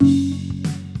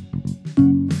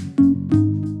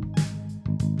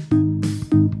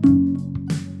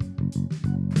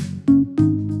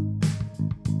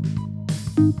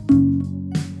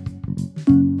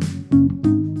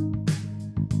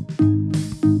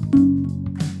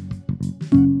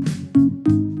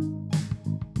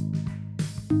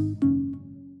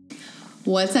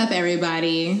What's up,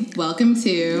 everybody? Welcome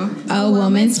to A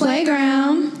Woman's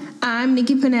Playground. I'm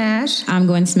Nikki Panache. I'm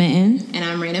Gwen Smitten. And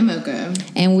I'm Raina Mocha.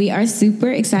 And we are super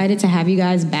excited to have you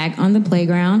guys back on the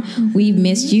playground. Mm-hmm. We've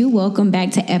missed you. Welcome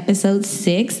back to episode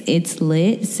 6. It's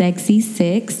lit, sexy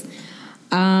 6.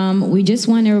 We just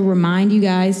want to remind you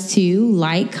guys to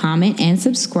like, comment, and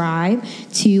subscribe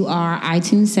to our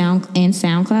iTunes and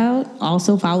SoundCloud.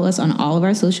 Also follow us on all of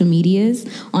our social medias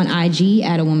on IG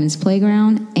at A Woman's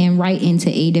Playground and write into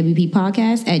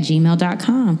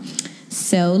awppodcast@gmail.com.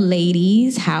 So,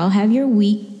 ladies, how's your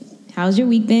week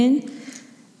been?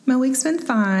 My week's been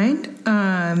fine.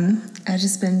 I've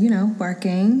just been,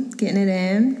 working, getting it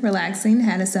in, relaxing.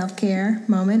 Had a self-care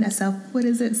moment.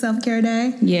 Self-care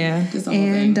day? Yeah.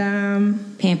 And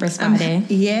Pamper Spa Day.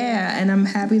 Yeah, and I'm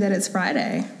happy that it's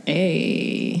Friday.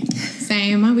 Hey.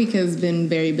 Same. My week has been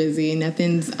very busy.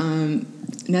 Nothing's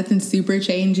super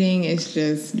changing. It's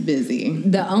just busy.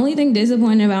 The only thing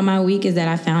disappointing about my week is that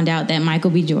I found out that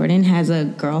Michael B. Jordan has a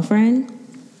girlfriend.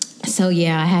 So,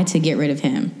 yeah, I had to get rid of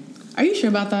him. Are you sure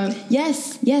about that?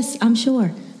 Yes, I'm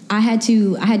sure. I had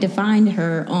to find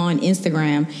her on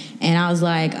Instagram, and I was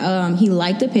like, he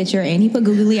liked the picture, and he put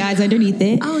googly eyes underneath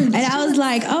it. And I was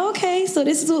like, oh, okay, so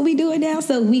this is what we doing now.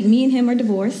 So me and him are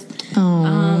divorced.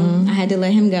 I had to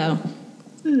let him go.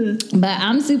 But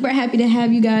I'm super happy to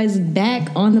have you guys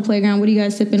back on the playground. What are you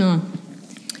guys sipping on?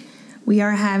 We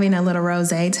are having a little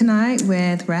rosé tonight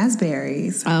with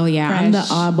raspberries. Oh, yeah. Fresh. I'm the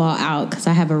oddball out because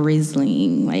I have a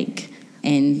Riesling,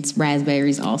 and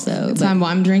raspberries also. So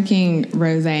I'm drinking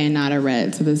rosé and not a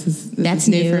red, so this is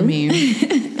new for me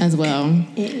as well.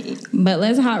 But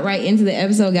let's hop right into the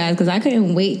episode, guys, because I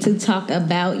couldn't wait to talk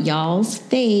about y'all's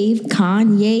fave,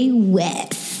 Kanye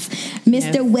West.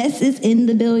 Mr. West is in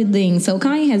the building. So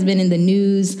Kanye has been in the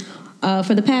news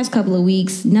for the past couple of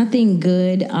weeks. Nothing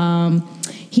good.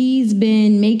 He's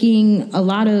been making a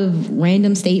lot of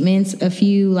random statements, a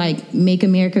few like Make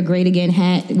America Great Again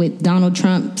hat with Donald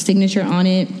Trump signature on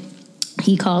it.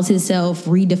 He calls himself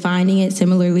redefining it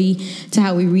similarly to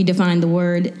how we redefine the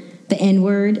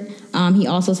N-word. He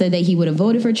also said that he would have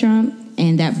voted for Trump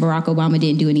and that Barack Obama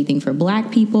didn't do anything for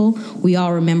black people. We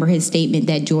all remember his statement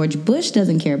that George Bush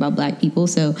doesn't care about black people,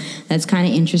 so that's kind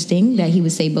of interesting that he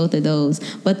would say both of those.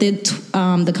 But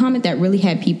the comment that really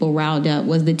had people riled up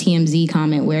was the TMZ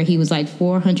comment where he was like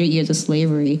 400 years of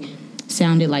slavery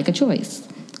sounded like a choice.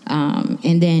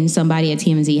 And then somebody at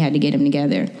TMZ had to get him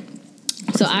together.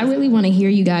 So I really want to hear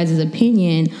you guys'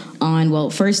 opinion on,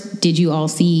 well, first, did you all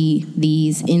see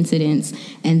these incidents?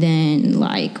 And then,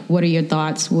 what are your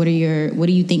thoughts? What do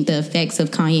you think the effects of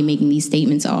Kanye making these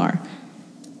statements are?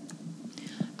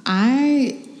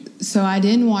 I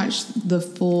didn't watch the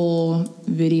full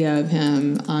video of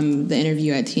him on the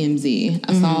interview at TMZ.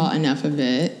 I saw enough of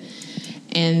it.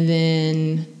 And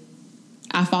then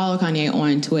I follow Kanye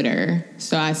on Twitter,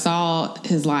 so I saw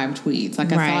his live tweets. I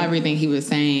saw everything he was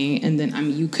saying, and then I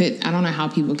don't know how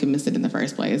people could miss it in the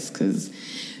first place, because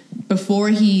before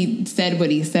he said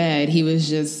what he said, he was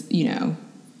just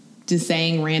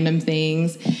saying random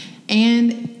things,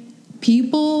 and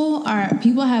people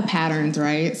have patterns,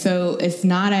 right? So it's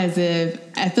not as if,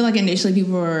 I feel like initially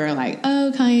people were like,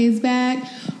 oh, Kanye's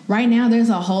back. Right now there's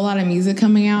a whole lot of music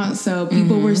coming out, so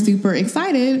people were super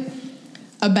excited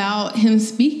about him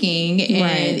speaking,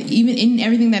 and even in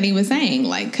everything that he was saying,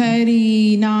 like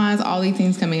Cudi, Nas, all these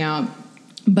things coming out.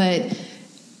 But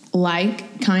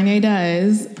like Kanye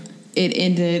does, it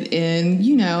ended in,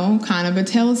 kind of a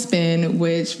tailspin,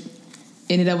 which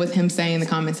ended up with him saying the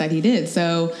comments that he did.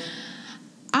 So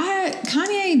I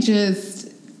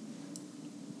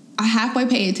halfway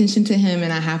pay attention to him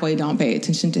and I halfway don't pay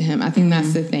attention to him. I think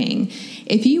that's the thing.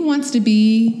 If he wants to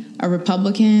be a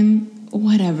Republican,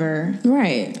 whatever.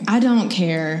 Right. I don't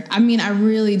care. I mean, I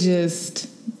really just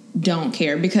don't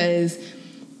care, because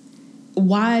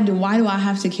why do I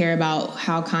have to care about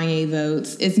how Kanye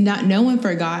votes? No one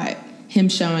forgot him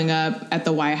showing up at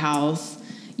the White House,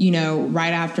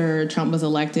 right after Trump was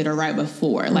elected, or right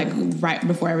before, right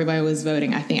before everybody was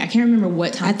voting. I can't remember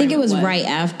what time. I think it was right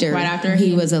after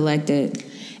he was elected.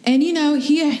 And,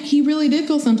 he really did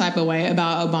feel some type of way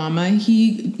about Obama.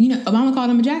 Obama called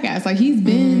him a jackass. He's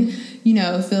been,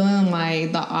 feeling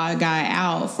like the odd guy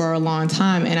out for a long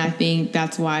time. And I think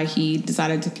that's why he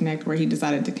decided to connect where he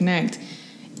decided to connect.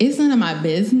 It's none of my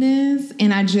business.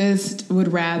 And I just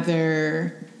would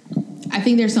rather, I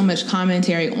think there's so much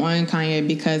commentary on Kanye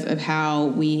because of how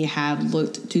we have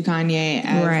looked to Kanye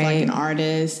as an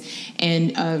artist,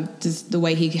 and just the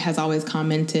way he has always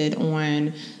commented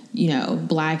on,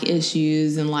 Black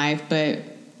issues in life. But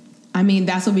I mean,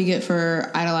 that's what we get for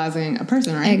idolizing a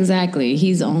person, right? Exactly.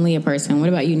 He's only a person. What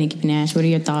about you, Nicki Minaj? What are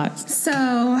your thoughts? So,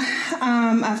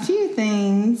 a few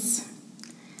things.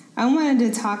 I wanted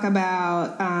to talk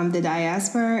about the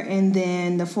diaspora and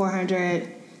then the 400,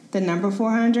 the number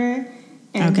 400,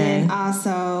 and then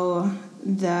also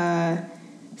the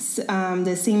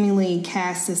seemingly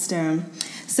caste system.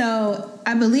 So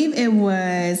I believe it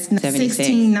was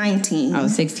 1619. Oh,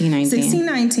 1619.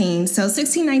 1619. So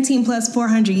 1619 plus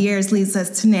 400 years leads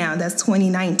us to now. That's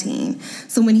 2019.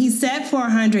 So when he said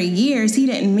 400 years, he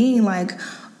didn't mean like,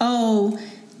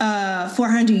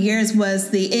 400 years it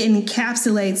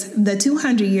encapsulates the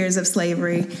 200 years of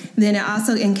slavery. Then it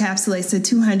also encapsulates the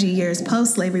 200 years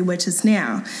post-slavery, which is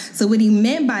now. So what he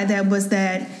meant by that was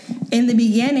that in the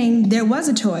beginning, there was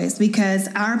a choice because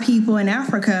our people in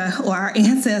Africa or our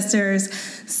ancestors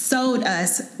sold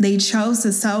us. They chose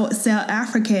to sell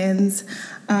Africans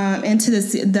into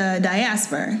the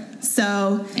diaspora.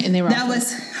 So and they were that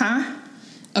was,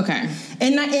 Okay.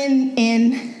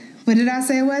 And what did I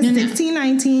say it was?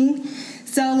 1619.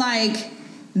 So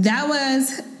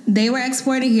they were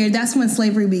exported here. That's when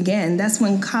slavery began. That's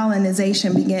when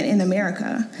colonization began in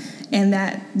America. And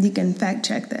that, you can fact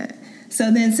check that. So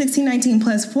then 1619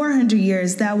 plus 400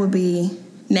 years, that would be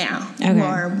now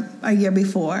or a year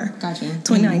before. Gotcha.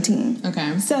 2019. Mm-hmm.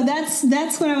 Okay. So that's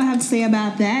what I would have to say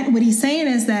about that. What he's saying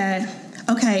is that,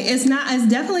 it's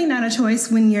definitely not a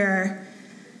choice when you're,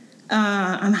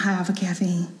 I'm high off of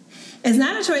caffeine. It's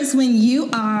not a choice when you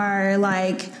are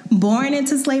born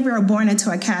into slavery or born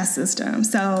into a caste system.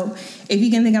 So if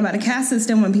you can think about a caste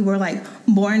system when people are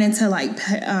born into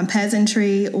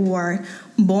peasantry or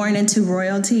born into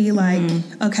royalty,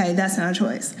 that's not a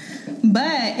choice.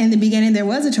 But in the beginning, there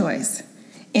was a choice.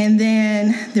 And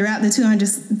then throughout the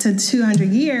 200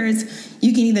 years,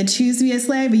 you can either choose to be a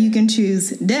slave or you can choose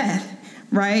death,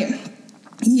 right?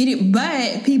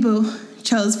 But people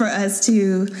chose for us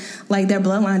to, their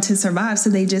bloodline to survive, so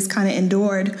they just kind of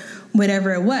endured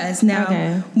whatever it was.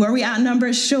 Now, were we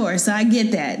outnumbered? Sure. So I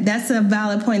get that. That's a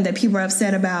valid point that people are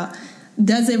upset about.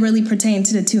 Does it really pertain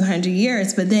to the 200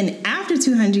 years? But then after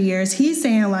 200 years, he's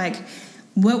saying,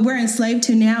 what we're enslaved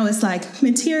to now is,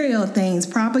 material things,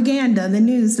 propaganda, the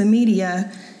news, the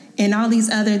media, and all these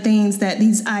other things that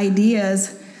these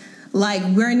ideas,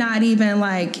 we're not even,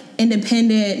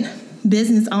 independent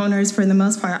business owners for the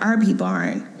most part. Our people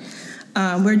aren't.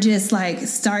 We're just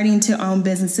starting to own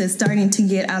businesses, starting to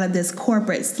get out of this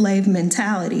corporate slave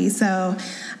mentality. So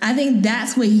I think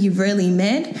that's what he really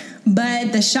meant.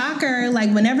 But the shocker,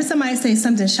 whenever somebody says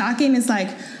something shocking, it's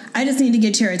I just need to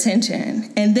get your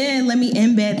attention. And then let me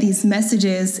embed these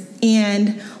messages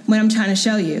in what I'm trying to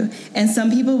show you. And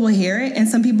some people will hear it and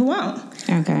some people won't.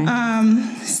 Okay.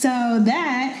 So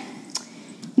that...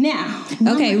 Now,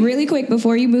 really quick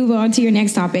before you move on to your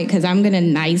next topic, because I'm going to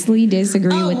nicely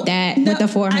disagree with that, with the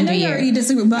 400 I know year. you already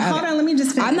disagree, but hold on, let me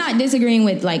just finish. I'm not disagreeing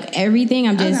with everything.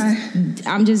 I'm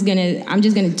just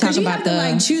gonna talk about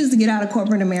to choose to get out of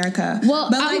corporate America.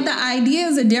 Well, but the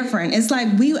ideas are different. It's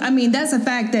that's a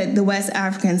fact that the West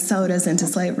Africans sold us into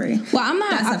slavery. Well, I'm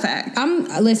not. That's a fact.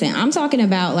 I'm talking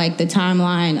about the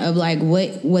timeline of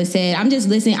what was said. I'm just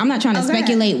listening. I'm not trying to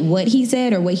speculate what he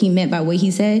said or what he meant by what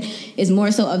he said. It's more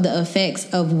so of the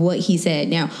effects of what he said.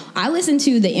 Now, I listened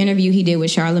to the interview he did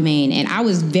with Charlamagne, and I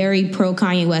was very pro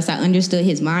Kanye West. I understood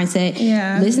his mindset.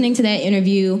 Yeah. Listening to that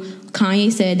interview,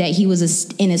 Kanye said that he was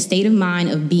in a state of mind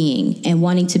of being and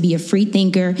wanting to be a free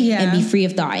thinker and be free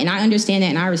of thought. And I understand that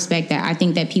and I respect that. I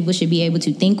think that people should be able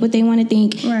to think what they want to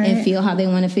think and feel how they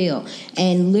want to feel.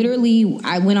 And literally,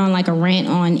 I went on a rant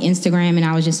on Instagram, and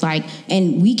I was just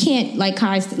and we can't, like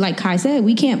Kai said,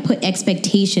 we can't put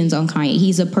expectations on Kanye.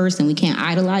 He's a person. We can't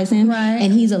idolize him. Right.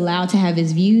 And he's allowed to have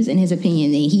his views and his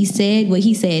opinion. And he said what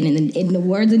he said. And in the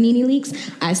words of Nene Leakes,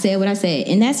 I said what I said.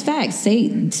 And that's facts. Say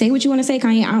what you want to say,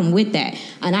 Kanye. I'm with that.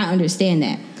 And I understand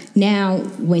that. Now,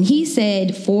 when he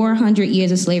said 400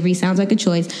 years of slavery sounds like a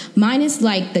choice, minus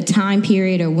the time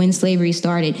period or when slavery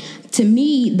started, to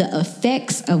me, the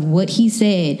effects of what he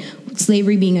said,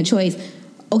 slavery being a choice,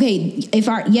 if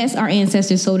our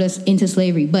ancestors sold us into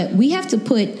slavery, but we have to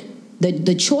put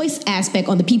the choice aspect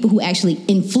on the people who actually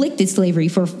inflicted slavery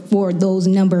for those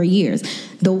number of years.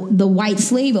 The white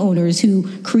slave owners who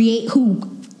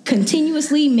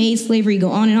continuously made slavery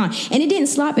go on. And it didn't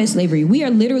stop at slavery. We are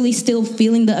literally still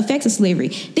feeling the effects of slavery.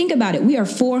 Think about it. We are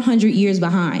 400 years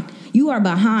behind. You are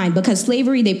behind because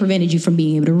slavery, they prevented you from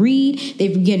being able to read. They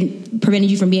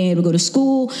prevented you from being able to go to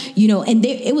school, and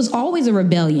it was always a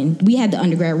rebellion. We had the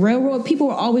Underground Railroad. People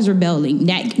were always rebelling.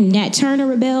 Nat Turner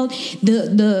rebelled.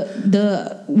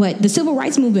 The Civil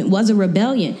Rights Movement was a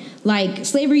rebellion.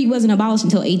 Slavery wasn't abolished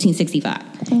until 1865.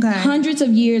 hundreds of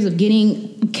years of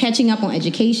catching up on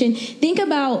education. Think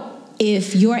about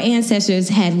if your ancestors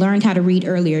had learned how to read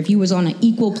earlier, if you was on an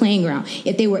equal playing ground,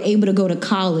 if they were able to go to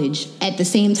college at the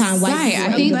same time white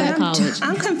people were able to go to college.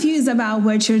 I'm confused about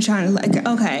what you're trying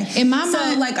to okay. In my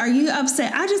mind, like, are you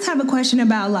upset? I just have a question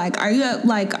about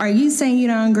are you saying you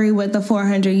don't agree with the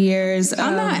 400 years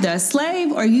of the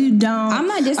slave, or you don't? I'm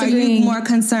not disagreeing. Are you more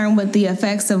concerned with the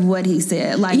effects of what he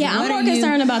said? I'm more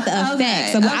concerned about the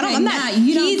effects. Okay. I'm not.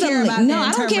 You don't care about the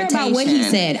I don't care about what he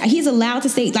said. He's allowed to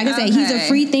say. Like I said, he's a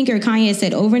free thinker. Kanye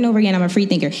said over and over again, I'm a free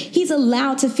thinker. He's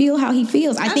allowed to feel how he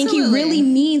feels. I think he really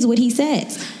means what he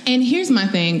says. And here's my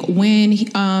thing: when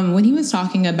he was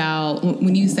talking about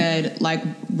when you said like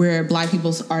where Black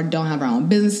people don't have our own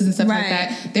businesses and stuff like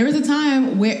that, there was a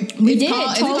time where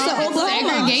Tulsa,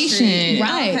 Oklahoma. Segregation.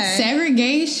 Right. Okay.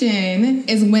 Segregation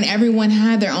is when everyone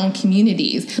had their own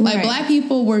communities. Like Black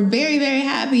people were very, very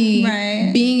happy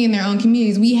being in their own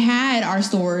communities. We had our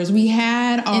stores, we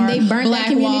had our and they burnt Black that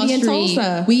community Wall Street. In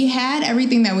Tulsa. We had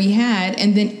everything that we had,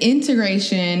 and then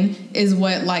integration is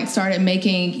what like started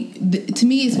making. To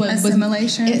me, it's what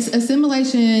assimilation.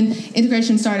 Assimilation,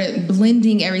 integration started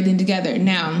blending everything together.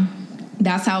 Now,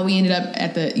 that's how we ended up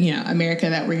at the America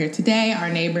that we're here today. Our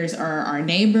neighbors are our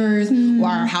neighbors.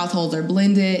 Our households are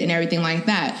blended and everything like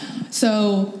that.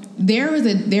 So there is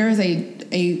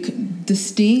a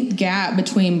distinct gap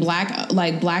between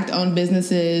Black owned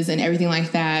businesses and everything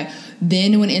like that.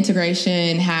 Then when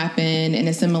integration happened and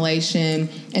assimilation,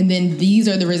 and then these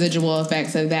are the residual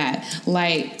effects of that.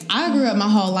 Like, I grew up my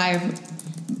whole life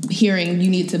hearing you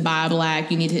need to buy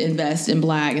Black, you need to invest in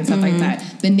Black and stuff like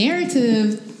that. The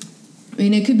narrative, I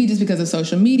mean, it could be just because of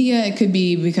social media. It could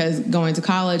be because going to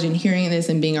college and hearing this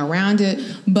and being around it.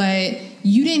 But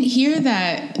you didn't hear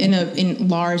that in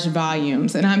large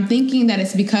volumes. And I'm thinking that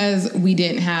it's because we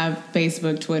didn't have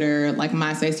Facebook, Twitter, like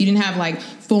MySpace. You didn't have like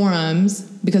forums,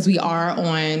 because we are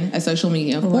on a social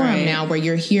media forum now where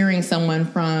you're hearing someone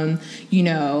from,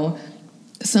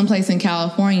 someplace in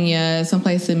California,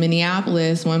 someplace in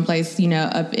Minneapolis, one place,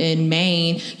 up in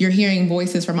Maine. You're hearing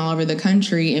voices from all over the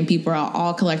country, and people are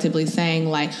all collectively saying,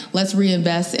 like, let's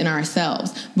reinvest in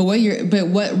ourselves. But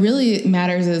what really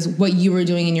matters is what you were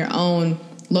doing in your own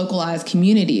localized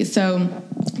community. So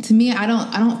to me, I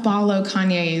don't follow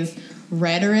Kanye's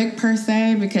rhetoric per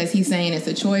se, because he's saying it's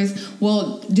a choice.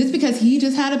 Well, just because he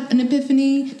just had an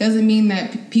epiphany doesn't mean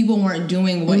that people weren't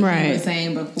doing what he was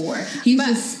saying before.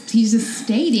 He's just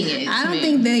stating it. I don't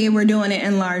think they were doing it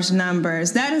in large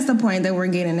numbers. That is the point that we're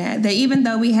getting at. That even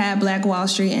though we had Black Wall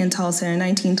Street in Tulsa in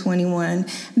 1921,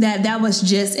 that was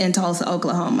just in Tulsa,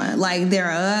 Oklahoma. Like,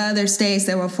 there are other states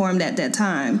that were formed at that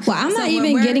time. Well, I'm not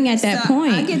even getting at that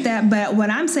point. I get that, but what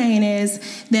I'm saying is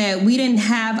that we didn't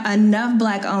have enough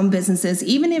Black-owned businesses.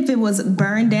 Even if it was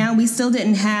burned down, we still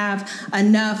didn't have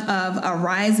enough of a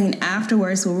rising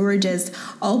afterwards where we were just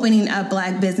opening up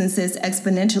Black businesses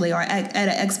exponentially or at an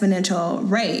exponential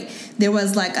rate. There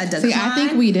was like a decline. See, I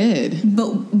think we did.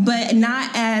 But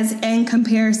not as in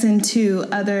comparison to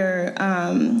other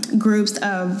groups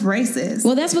of races.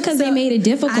 Well, that's because they made it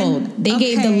difficult. They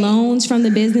gave the loans from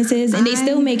the businesses, and they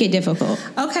still make it difficult.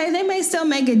 Okay, they may still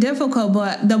make it difficult,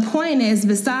 but the point is,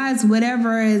 besides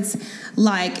whatever is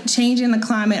like changing the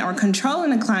climate or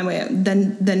controlling the climate,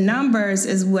 the numbers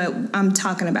is what I'm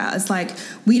talking about. It's like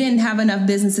we didn't have enough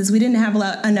businesses. We didn't have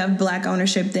enough Black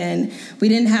ownership then. We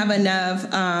didn't have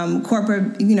enough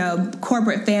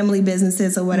corporate family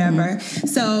businesses or whatever.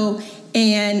 So,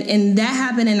 and that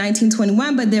happened in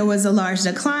 1921, but there was a large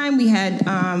decline. We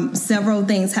had several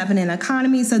things happen in the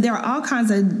economy. So there are all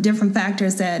kinds of different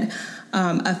factors that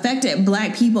affected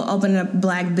Black people opening up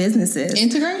Black businesses.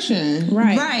 Integration.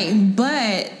 Right.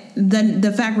 But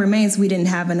the fact remains we didn't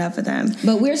have enough of them.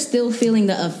 But we're still feeling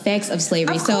the effects of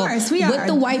slavery. Of course, we are. What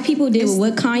the white people did with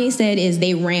what Kanye said is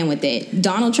they ran with it.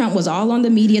 Donald Trump was all on the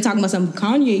media talking about some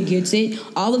Kanye gets it.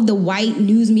 All of the white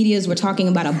news medias were talking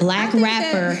about a Black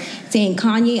rapper saying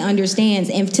Kanye understands.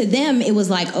 And to them, it was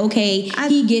like, okay,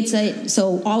 he gets it,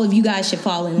 so all of you guys should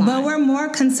fall in line. But we're more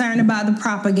concerned about the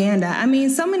propaganda. I mean,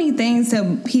 so many things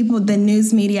that the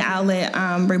news media outlet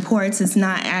reports is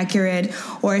not accurate,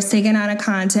 or it's taken out of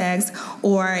context,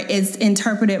 or it's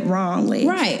interpreted wrongly.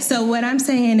 Right. So what I'm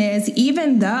saying is,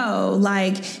 even though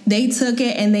like they took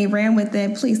it and they ran with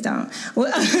it, please don't.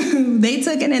 They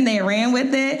took it and they ran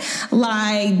with it.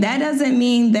 Like, that doesn't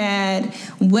mean that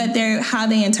how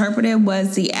they interpreted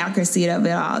was the accuracy of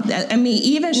it all.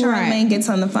 Even Charlamagne gets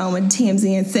on the phone with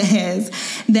TMZ and says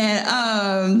that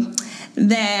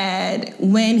that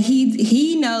when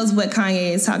he knows what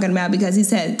Kanye is talking about because he's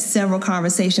had several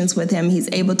conversations with him. He's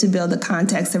able to build the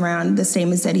context around the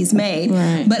statements that he's made.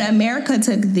 Right. But America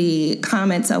took the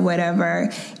comments or whatever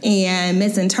and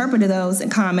misinterpreted those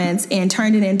comments and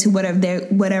turned it into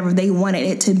whatever they wanted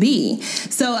it to be.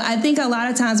 So I think a lot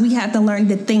of times we have to learn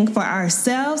to think for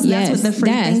ourselves. Yes, that's what the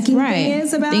free thinking thing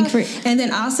is about. And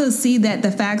then also see that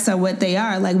the facts are what they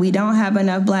are. Like, we don't have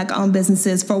enough Black-owned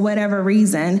businesses for whatever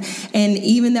reason. And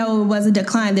even though it was a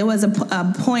decline, there was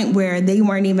a point where they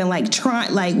weren't even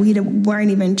we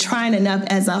weren't even trying enough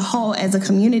as a whole, as a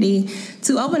community,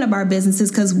 to open up our businesses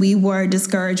because we were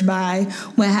discouraged by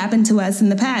what happened to us in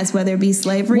the past, whether it be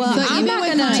slavery, I'm not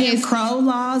gonna Jim Crow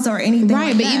laws or anything.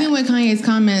 Right, but even with Kanye's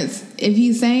comments, if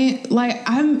he's saying, like,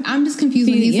 I'm just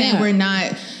confused when he's saying we're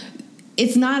not.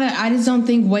 It's not I just don't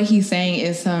think what he's saying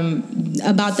is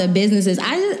about the businesses.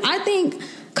 I think.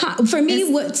 For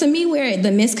me, where the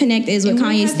misconnect is with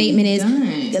Kanye's statement is,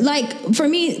 like, for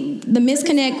me, the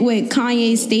misconnect with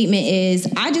Kanye's statement is,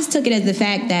 I just took it as the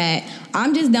fact that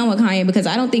I'm just done with Kanye because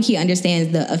I don't think he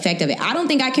understands the effect of it. I don't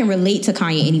think I can relate to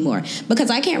Kanye anymore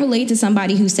because I can't relate to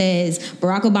somebody who says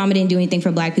Barack Obama didn't do anything for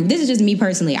Black people. This is just me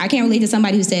personally. I can't relate to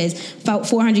somebody who says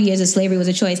 400 years of slavery was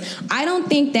a choice. I don't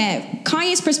think that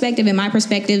Kanye's perspective and my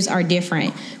perspectives are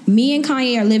different. Me and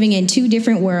Kanye are living in two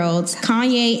different worlds.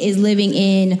 Kanye is living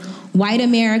in white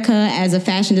America as a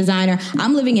fashion designer.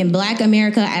 I'm living in Black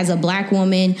America as a Black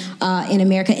woman in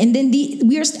America. And then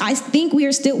we are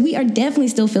definitely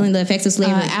still feeling the effects of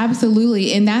slavery.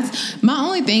 Absolutely. And that's my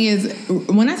only thing is,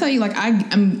 when I tell you, like, I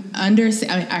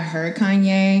heard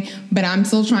Kanye, but I'm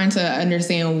still trying to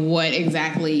understand what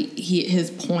exactly his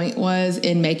point was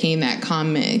in making that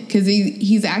comment. Because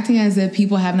he's acting as if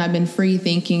people have not been free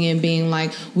thinking and being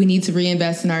like, we need to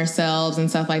reinvest in ourselves and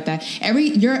stuff like that.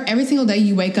 Every single day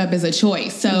you wake up is a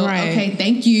choice. So, okay,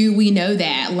 thank you. We know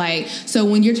that. Like, so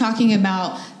when you're talking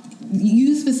about,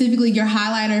 you specifically, your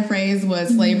highlighter phrase was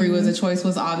slavery was a choice,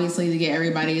 was obviously to get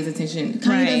everybody's attention.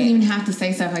 Kanye doesn't even have to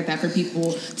say stuff like that for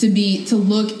people to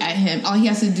look at him. All he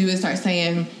has to do is start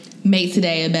saying, make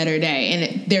today a better day.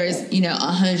 And there's,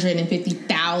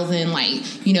 150,000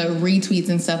 retweets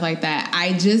and stuff like that.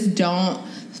 I just don't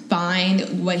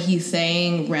find what he's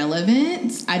saying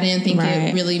relevant. I didn't think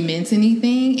it really meant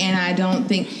anything, and I don't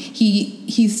think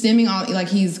he's stemming all, like,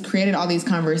 he's created all these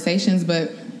conversations,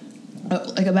 but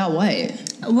like, about what?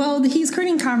 Well, he's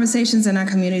creating conversations in our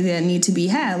community that need to be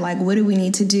had. Like, what do we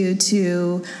need to do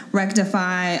to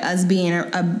rectify us being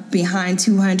behind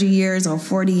 200 years or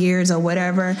 40 years or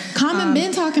whatever? Common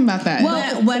been talking about that.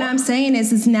 Well, what I'm saying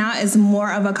is now is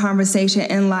more of a conversation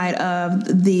in light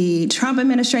of the Trump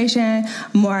administration,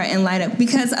 more in light of,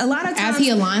 because a lot of times, as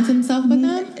he aligns himself with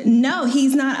them? No,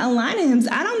 he's not aligning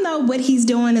himself. I don't know what he's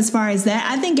doing as far as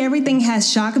that. I think everything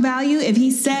has shock value. If he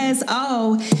says,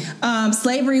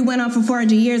 slavery went on for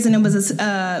 400 years and it was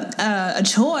a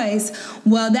choice,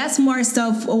 well, that's more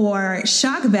so for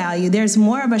shock value. There's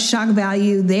more of a shock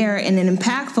value there, and an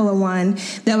impactful one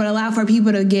that would allow for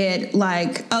people to get,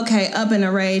 like, okay, up in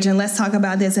a rage, and let's talk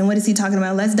about this, and what is he talking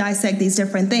about? Let's dissect these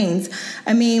different things.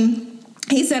 I mean,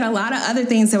 he said a lot of other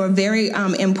things that were very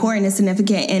important and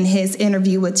significant in his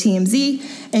interview with TMZ,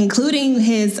 including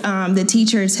the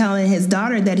teacher telling his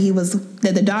daughter that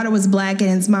the daughter was Black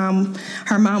and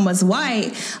her mom was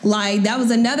white. Like, that was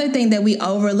another thing that we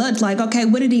overlooked. Like, okay,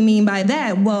 what did he mean by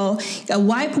that? Well,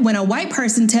 when a white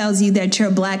person tells you that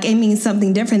you're Black, it means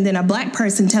something different than a Black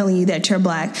person telling you that you're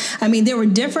Black. I mean, there were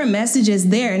different messages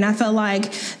there, and I felt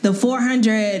like the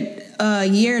 400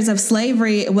 years of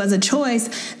slavery was a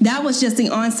choice. That was just the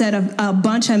onset of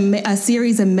a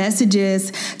series of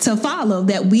messages to follow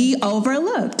that we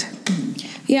overlooked.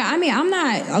 Yeah, I mean, I'm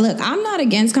not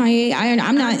against Kanye.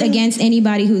 I'm not against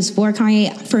anybody who's for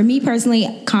Kanye. For me personally,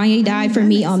 Kanye died for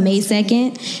me on May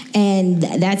 2nd, and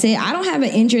that's it. I don't have an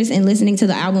interest in listening to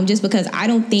the album just because I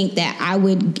don't think that I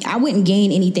wouldn't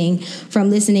gain anything from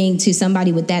listening to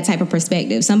somebody with that type of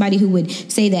perspective. Somebody who would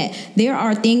say that there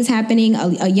are things happening.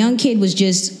 A young kid was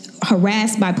just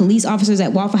harassed by police officers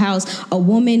at Waffle House. A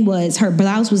woman her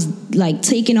blouse was like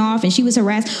taken off and she was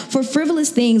harassed for frivolous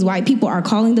things. White people are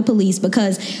calling the police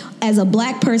because as a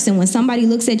Black person, when somebody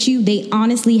looks at you, they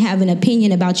honestly have an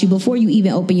opinion about you before you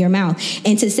even open your mouth.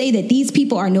 And to say that these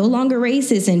people are no longer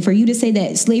racist, and for you to say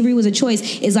that slavery was a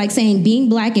choice, is like saying being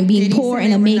Black and being poor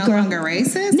and a maker. No longer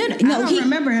racist? No, I don't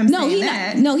remember him saying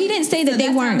that. No, he didn't say that they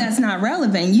weren't. That's not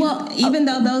relevant. Even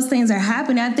though those things are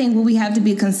happening, I think what we have to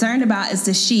be concerned about is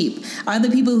the sheep. Are the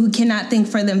people who cannot think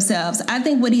for themselves. I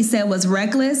think what he said was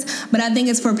reckless, but I think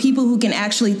it's for people who can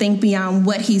actually think beyond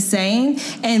what he's saying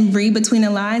and read between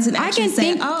the lines wasn't I actually can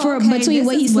saying, think oh, for okay, between this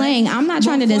what is he's saying. I'm not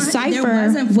trying to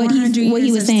decipher what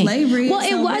he was saying. Slavery, well, it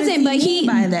so what does wasn't, but mean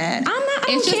by that. I don't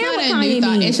It's just care not what a new Kanye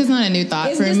thought. means. It's just not a new thought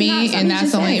It's for just me, not something and that's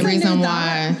just the only said. It's a reason new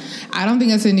why. I don't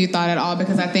think it's a new thought at all,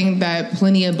 because I think that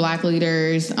plenty of black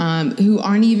leaders who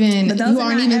aren't even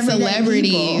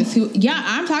celebrities.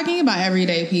 I'm talking about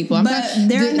everyday people. But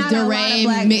there are not a lot of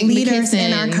black leaders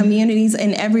in our communities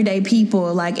and everyday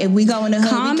people. Like if we go in the hood,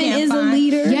 Common is a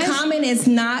leader. Yes. Common is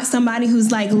not somebody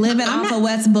who's like living off of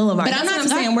West Boulevard. But That's what I'm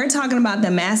saying. We're talking about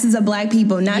the masses of black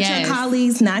people, not your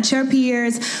colleagues, not your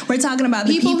peers. We're talking about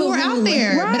the people who are out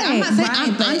there. Right, but I'm not saying,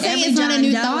 I'm saying it's not a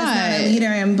new thought. Is not a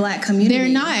leader in black community. They're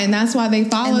not, and that's why they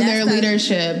follow their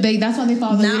leadership. That's why they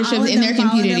follow the leadership in their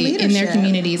community, in their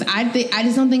communities. I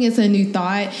just don't think it's a new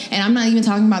thought, and I'm not even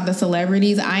talking about the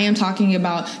celebrities. I am talking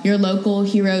about your local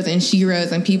heroes and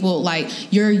sheroes and people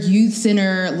like your youth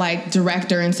center like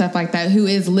director and stuff like that, who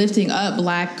is lifting up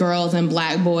black girls and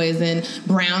black boys and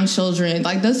brown children.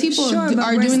 Like those people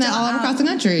are doing that all across the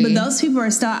country. But those people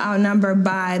are still outnumbered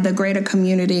by the greater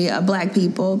community of black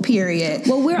people. Period.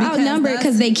 Well, we're outnumbered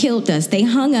because they killed us. They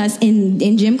hung us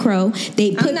in Jim Crow.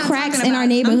 They put cracks in our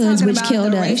neighborhoods, which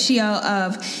killed us. Ratio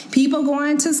of people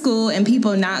going to school and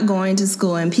people not going to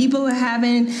school, and people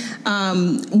having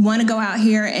want to go out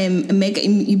here and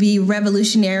be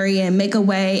revolutionary and make a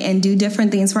way and do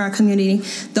different things for our community.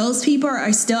 Those people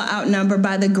are still outnumbered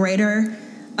by the greater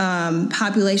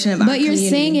population of our community. But you're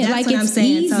saying it like it's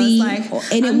easy, so it's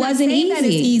like, and it wasn't easy. That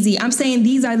it's easy. I'm saying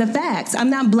these are the facts.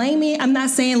 I'm not blaming. I'm not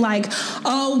saying like,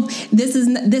 oh, this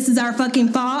is our fucking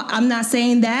fault. I'm not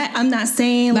saying that. I'm not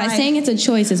saying by saying it's a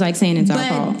choice is like saying it's our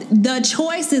fault. The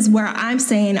choices where I'm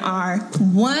saying are,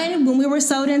 one, when we were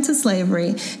sold into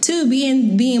slavery. Two,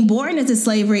 being born into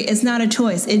slavery is not a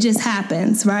choice. It just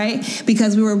happens, right?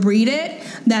 Because we were breeded.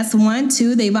 That's one.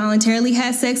 Two, they voluntarily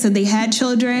had sex, so they had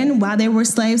children while they were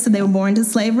slaves, so they were born into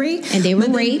slavery. And they were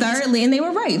raped. Thirdly, and they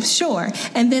were raped, sure.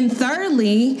 And then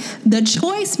thirdly, the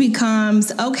choice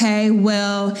becomes, okay,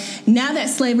 well, now that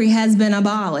slavery has been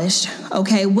abolished,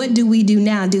 okay, what do we do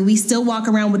now? Do we still walk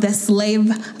around with a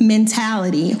slave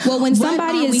mentality? Well, when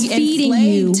somebody is feeding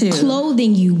you,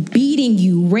 clothing you, beating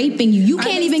you, raping you, you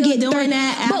can't even get doing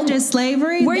that after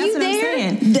slavery. Were you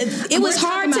there? It was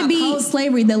hard to be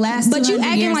post-slavery the last. But you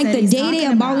acting like the day they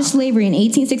abolished slavery in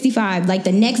 1865, like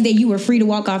the next day you were free to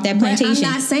walk off that plantation.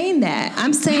 I'm not saying that.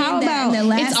 I'm saying that in the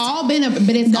last. It's all been a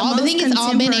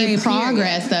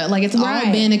progress though. Like it's all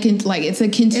been it's a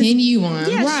continuum,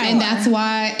 right? And that's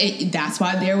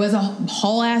why there was a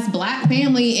whole ass black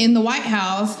family in the White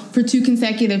House for 2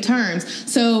 consecutive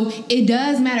terms. So it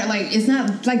does matter. Like it's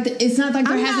not like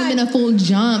there hasn't been a full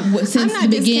jump since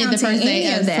the first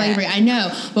day of slavery. I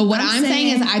know, but what I'm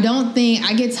saying is I don't think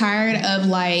I get tired of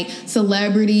like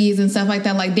celebrities and stuff like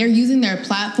that. Like they're using their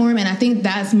platform, and I think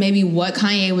that's maybe what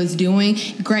Kanye was doing.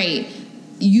 Great.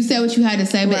 You said what you had to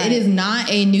say, but it is not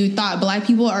a new thought. Black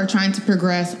people are trying to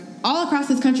progress all across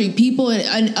this country. People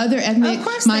and other ethnic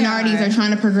minorities are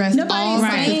trying to progress all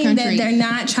across this country. That they're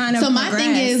not trying to progress. My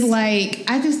thing is, like,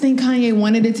 I just think Kanye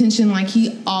wanted attention like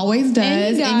he always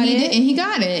does. And he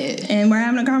got it. And we're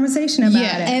having a conversation about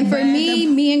it. And for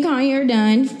me and Kanye are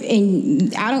done.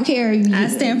 And I don't care. I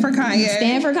stand for Kanye.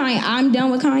 Stand for Kanye. I'm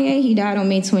done with Kanye. He died on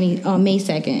May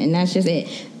 2nd. And that's just it.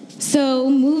 So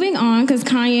moving on, because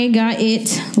Kanye got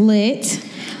it lit.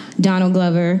 Donald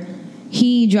Glover.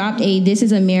 He dropped a This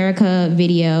Is America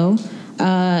video.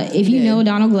 If you know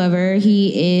Donald Glover,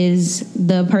 he is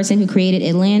the person who created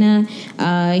Atlanta.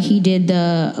 He did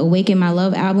the Awaken My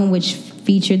Love album, which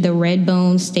featured the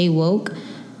Redbone Stay Woke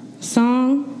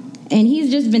song. And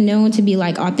he's just been known to be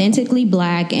like authentically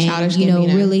black and, Childish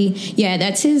Gambino. Really,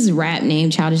 that's his rap name,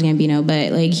 Childish Gambino.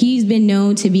 But like he's been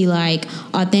known to be like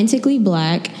authentically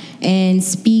black and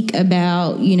speak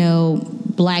about,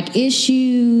 black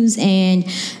issues. And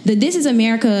the This Is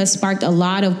America sparked a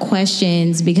lot of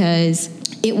questions because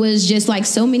it was just like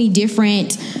so many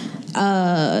different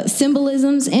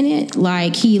symbolisms in it.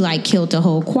 Like he like killed a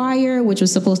whole choir, which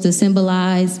was supposed to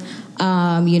symbolize,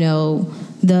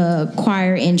 the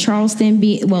choir in Charleston,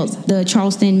 the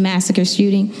Charleston massacre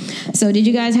shooting. So did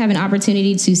you guys have an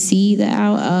opportunity to see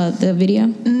the video?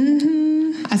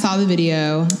 Mm-hmm. I saw the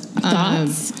video.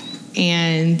 Thoughts?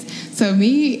 And so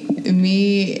me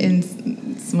and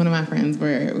one of my friends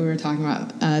we were talking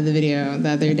about the video the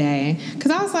other day, because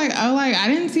I was like, I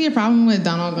didn't see a problem with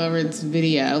Donald Glover's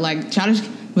video. Like Childish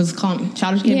was calling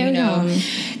Childish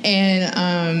Gambino, and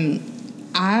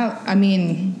I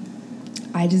mean,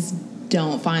 I just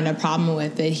don't find a problem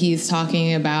with it. He's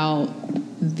talking about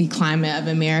the climate of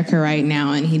America right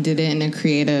now, and he did it in a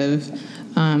creative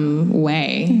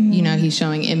way. You know, he's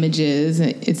showing images.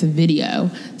 It's a video.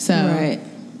 So, Right.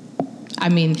 I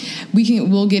mean,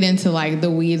 we'll get into like the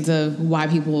weeds of why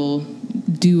people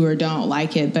do or don't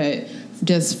like it, but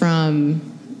just from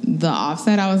the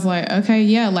offset, I was like, okay,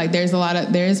 yeah, like there's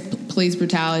police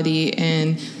brutality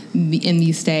in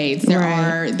these states.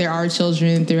 There are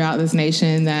children throughout this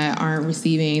nation that aren't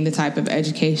receiving the type of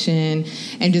education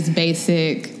and just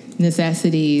basic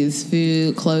necessities,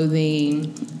 food,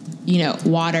 clothing, you know,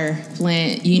 water,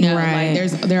 Flint, you know, like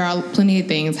there are plenty of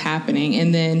things happening.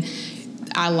 And then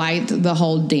I liked the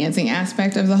whole dancing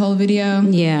aspect of the whole video.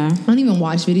 Yeah. I don't even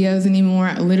watch videos anymore.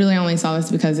 I literally only saw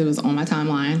this because it was on my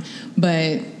timeline.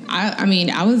 But I mean,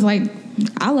 I was like,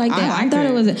 I like that. I thought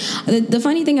it was the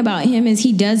funny thing about him is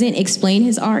he doesn't explain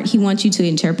his art. He wants you to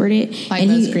interpret it. Like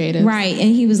most creatives. Right.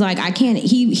 And he was like, I can't.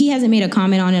 He hasn't made a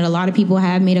comment on it. A lot of people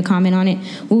have made a comment on it.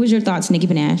 What was your thoughts, Nicki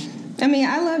Minaj? I mean,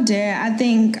 I loved it. I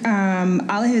think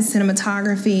all of his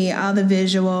cinematography, all the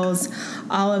visuals,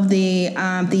 all of the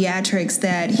theatrics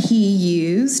that he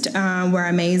used were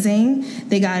amazing.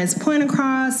 They got his point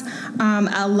across.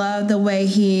 I love the way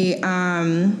he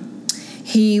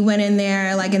went in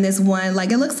there, like in this one,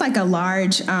 like it looks like a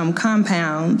large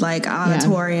compound, like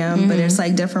auditorium, but it's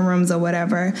like different rooms or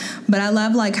whatever. But I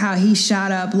love like how he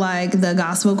shot up like the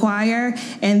gospel choir,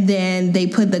 and then they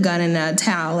put the gun in a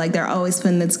towel. Like they're always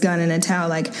putting this gun in a towel,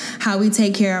 like how we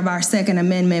take care of our Second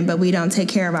Amendment, but we don't take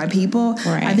care of our people.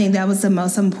 Right. I think that was the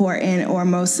most important or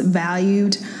most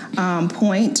valued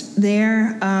point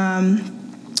there.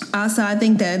 Also, I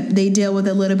think that they deal with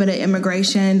a little bit of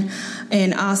immigration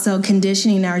and also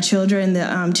conditioning our children,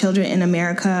 the children in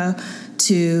America,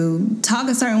 to talk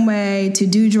a certain way, to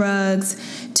do drugs,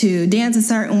 to dance a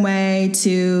certain way,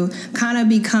 to kind of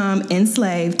become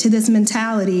enslaved to this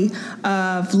mentality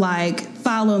of like,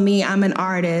 follow me, I'm an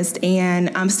artist, and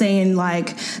I'm saying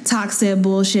like toxic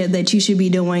bullshit that you should be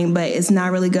doing, but it's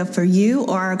not really good for you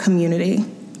or our community.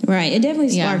 Right. It definitely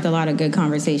sparked a lot of good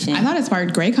conversation. I thought it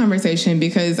sparked great conversation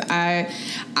because I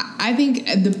think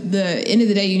at the end of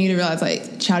the day, you need to realize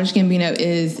like Childish Gambino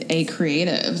is a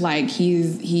creative. Like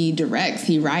he directs,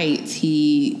 he writes,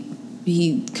 he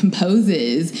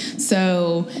composes.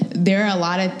 So there are a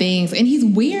lot of things, and he's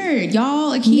weird, y'all.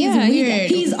 Like he is weird.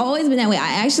 He's always been that way.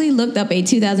 I actually looked up a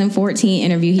 2014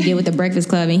 interview he did with the Breakfast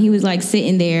Club, and he was like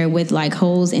sitting there with like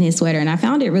holes in his sweater. And I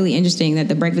found it really interesting that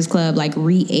the Breakfast Club like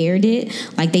re-aired it,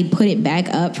 like they put it back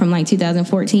up from like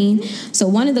 2014. So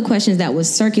one of the questions that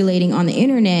was circulating on the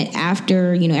internet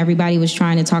after, you know, everybody was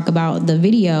trying to talk about the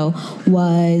video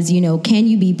was, you know, can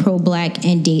you be pro-black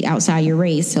and date outside your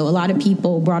race? So a lot of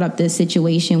people brought up this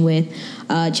situation with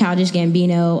Childish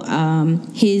Gambino.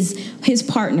 His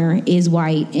partner is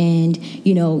white, and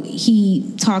you know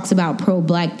he talks about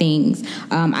pro-black things.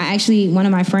 One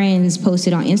of my friends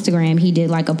posted on Instagram. He did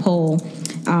like a poll,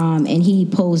 and he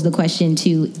posed the question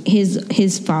to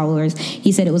his followers.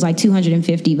 He said it was like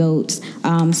 250 votes.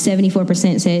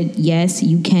 74% said yes,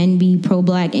 you can be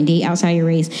pro-black and date outside your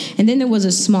race, and then there was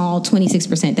a small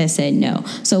 26% that said no.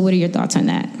 So, what are your thoughts on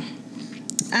that?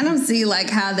 I don't see like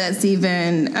how that's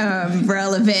even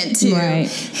relevant to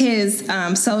his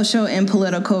social and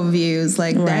political views.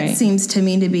 Like that seems to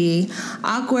me to be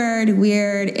awkward,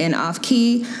 weird, and off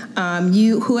key.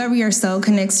 Whoever your soul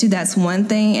connects to, that's one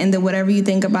thing, and then whatever you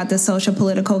think about the social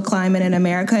political climate in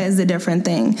America is a different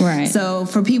thing. Right. So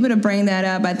for people to bring that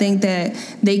up, I think that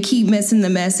they keep missing the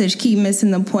message, keep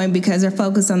missing the point because they're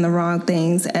focused on the wrong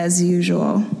things as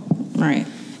usual. Right.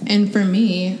 And for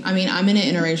me, I mean, I'm in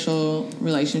an interracial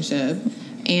relationship,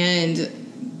 and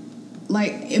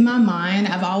like in my mind,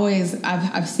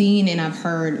 I've seen and I've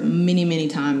heard many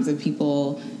times of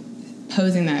people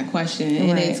posing that question,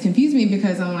 and it's confused me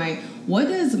because I'm like, what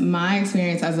does my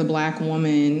experience as a black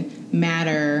woman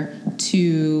matter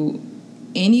to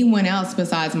anyone else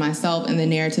besides myself and the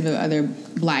narrative of other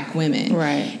black women?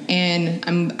 Right. And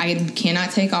I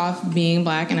cannot take off being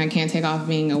black, and I can't take off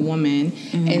being a woman.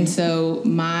 Mm-hmm. And so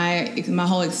my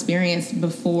whole experience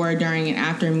before, during, and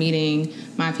after meeting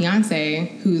my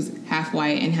fiance, who's half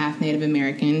white and half Native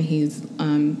American, his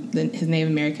Native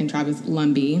American tribe is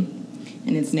Lumbee,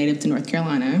 and it's native to North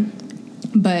Carolina.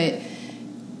 But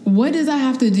what does that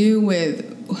have to do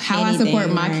with how I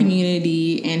support my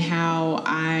community and how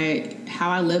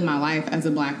I live my life as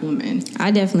a black woman?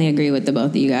 I definitely agree with the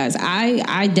both of you guys.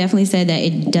 I definitely said that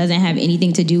it doesn't have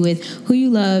anything to do with who you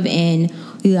love and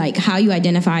like how you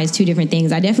identify as two different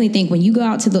things. I definitely think when you go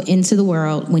out into the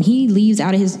world, when he leaves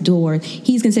out of his door,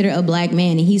 he's considered a black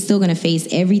man, and he's still going to face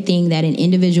everything that an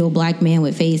individual black man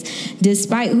would face,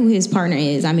 despite who his partner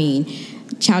is. I mean,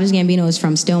 Childish Gambino is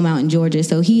from Stone Mountain, Georgia,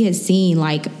 so he has seen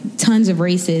like tons of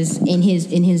races in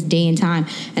his day and time,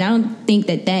 and I don't think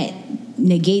that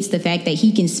negates the fact that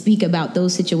he can speak about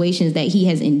those situations that he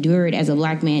has endured as a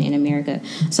black man in America.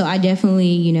 So I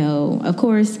definitely, of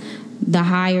course, the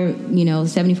higher,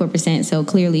 74%, so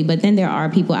clearly, but then there are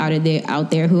people out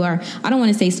there who are, I don't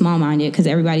want to say small-minded, because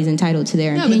everybody's entitled to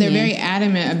their opinion. No, but they're very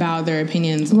adamant about their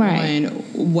opinions on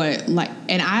what,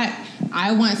 and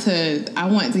I want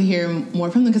to hear more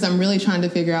from them, because I'm really trying to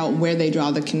figure out where they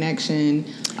draw the connection,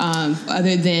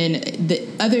 other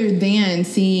than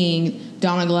seeing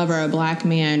Donald Glover, a black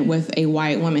man with a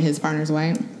white woman. His partner's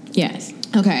white? Yes.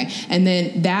 Okay. And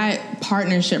then that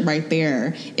partnership right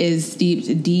there is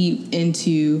steeped deep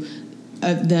into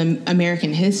the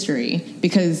American history,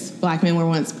 because black men were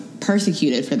once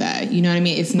persecuted for that. You know what I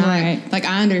mean? It's not like,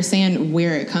 I understand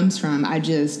where it comes from. I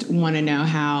just want to know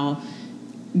how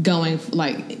going,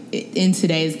 like, in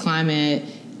today's climate,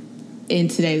 in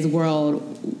today's world,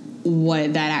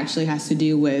 what that actually has to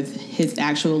do with his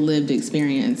actual lived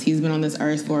experience. He's been on this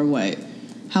earth for what?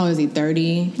 How old is he?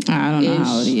 30? I don't know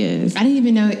how old he is. I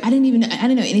didn't know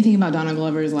anything about Donald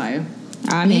Glover's life.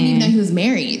 I didn't even know he was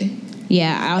married.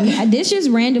 Yeah, this just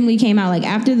randomly came out. Like,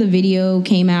 after the video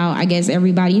came out, I guess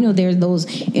everybody, there's those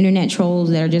internet trolls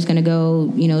that are just going to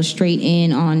go, straight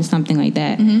in on something like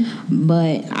that. Mm-hmm.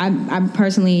 But I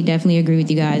personally definitely agree with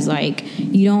you guys. Like,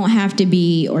 you don't have to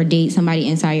be or date somebody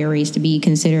inside your race to be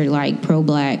considered, like,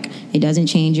 pro-black. It doesn't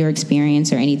change your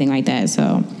experience or anything like that.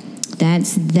 So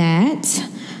that's that.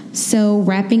 So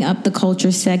wrapping up the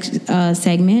culture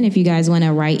segment, if you guys want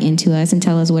to write into us and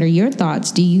tell us what are your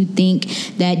thoughts. Do you think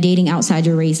that dating outside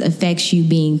your race affects you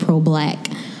being pro-black?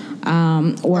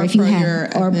 Or if you have your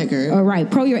ethnic group. Or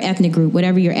pro your ethnic group,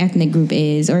 whatever your ethnic group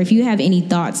is. Or if you have any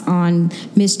thoughts on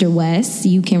Mr. West,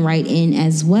 you can write in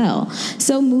as well.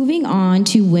 So moving on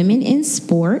to women in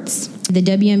sports. The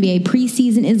WNBA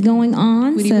preseason is going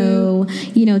on, so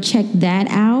check that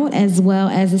out, as well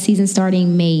as the season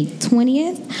starting May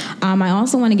 20th. I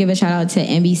also want to give a shout out to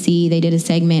NBC. They did a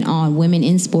segment on women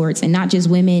in sports, and not just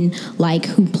women like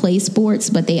who play sports,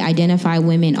 but they identify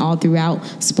women all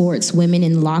throughout sports, women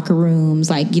in locker rooms.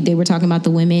 Like, they were talking about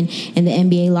the women in the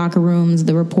NBA locker rooms,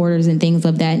 the reporters and things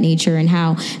of that nature, and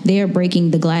how they are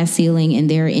breaking the glass ceiling in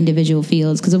their individual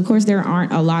fields. Because of course there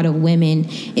aren't a lot of women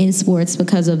in sports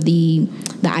because of the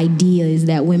idea is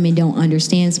that women don't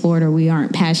understand sport, or we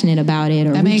aren't passionate about it,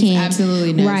 or that we makes can't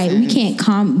absolutely no sense. We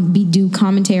can't do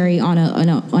commentary on an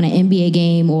NBA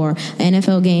game or an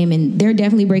NFL game, and they're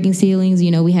definitely breaking ceilings.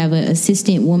 We have an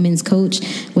assistant women's coach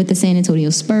with the San Antonio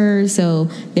Spurs, so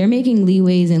they're making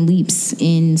leeways and leaps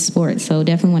in sports. So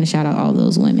definitely want to shout out all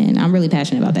those women. I'm really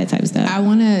passionate about that type of stuff. I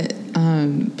want to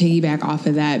piggyback off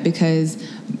of that, because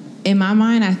in my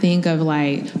mind I think of,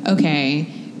 like,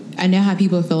 okay, I know how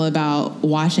people feel about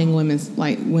watching women's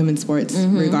sports,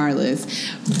 regardless.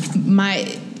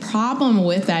 My problem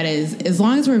with that is, as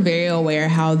long as we're very aware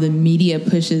how the media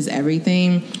pushes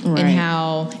everything, and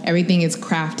how everything is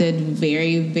crafted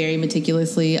very, very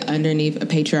meticulously underneath a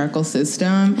patriarchal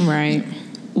system. Right.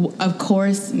 Of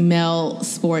course, male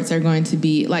sports are going to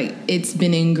be, like, it's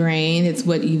been ingrained. It's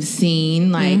what you've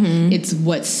seen. Like, it's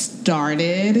what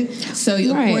started. So,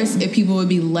 of course, if people would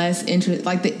be less interested,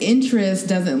 like, the interest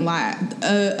doesn't lie.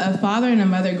 A father and a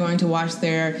mother going to watch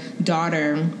their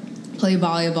daughter play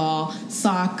volleyball,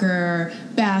 soccer,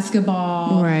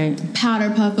 basketball,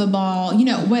 powder puff ball,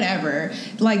 whatever.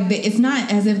 Like, it's not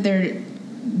as if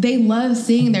they love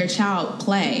seeing their child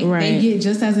play. They get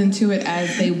just as into it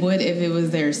as they would if it was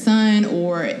their son,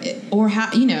 or how,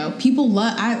 people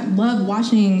love. I love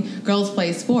watching girls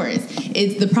play sports.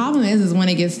 The problem is when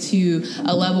it gets to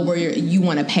a level where you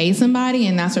want to pay somebody,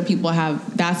 and that's where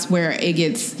that's where it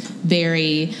gets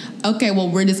very, okay, well,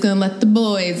 we're just going to let the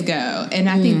boys go. And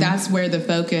I think that's where the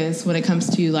focus, when it comes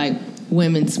to, like,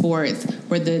 women's sports,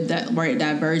 where it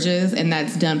diverges, and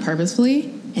that's done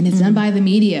purposefully. And it's done by the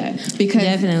media,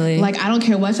 because like, I don't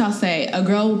care what y'all say, a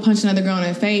girl will punch another girl in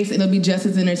the face, it'll be just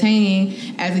as entertaining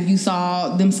as if you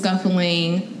saw them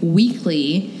scuffling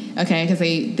weekly, okay, because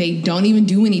they don't even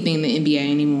do anything in the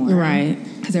NBA anymore, right?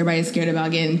 Because everybody's scared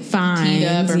about getting teed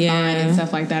up or fined and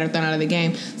stuff like that, or thrown out of the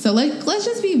game. So let's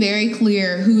just be very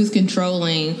clear who's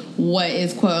controlling what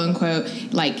is, quote unquote,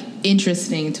 like,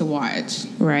 interesting to watch.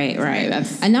 Right.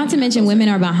 And not to mention, women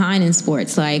are behind in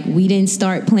sports. Like, we didn't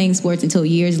start playing sports until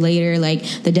years later. Like,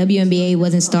 the WNBA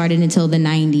wasn't started until the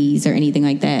 90s or anything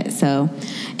like that. So,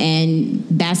 and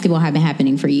basketball had been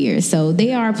happening for years. So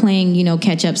they are playing,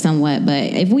 catch up somewhat. But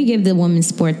if we give the women's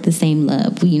sport the same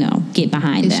love, we, get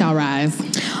behind them. It shall rise.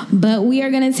 But we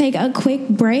are going to take a quick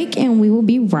break, and we will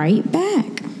be right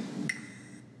back.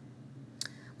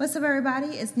 What's up, everybody?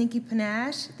 It's Nikki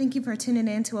Panache. Thank you for tuning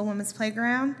in to A Woman's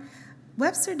Playground.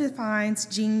 Webster defines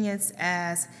genius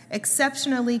as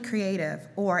exceptionally creative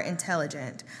or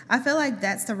intelligent. I feel like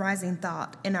that's the rising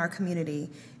thought in our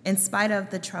community in spite of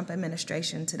the Trump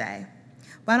administration today.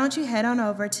 Why don't you head on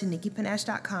over to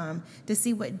NikkiPanache.com to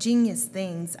see what genius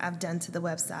things I've done to the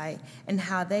website and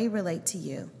how they relate to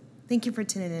you. Thank you for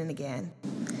tuning in again.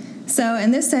 So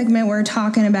in this segment, we're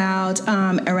talking about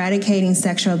eradicating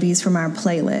sexual abuse from our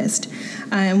playlist.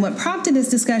 And what prompted this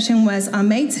discussion was on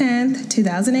May 10th,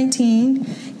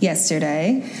 2018,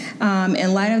 yesterday,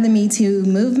 in light of the Me Too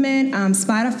movement,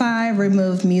 Spotify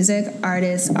removed music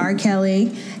artist R.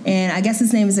 Kelly, and I guess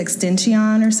his name is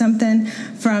Extension or something,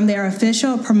 from their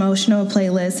official promotional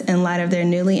playlist in light of their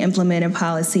newly implemented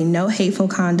policy, No Hateful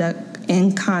Conduct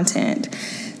in Content.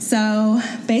 So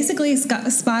basically,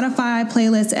 Spotify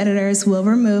playlist editors will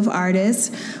remove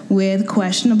artists with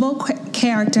questionable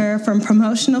character from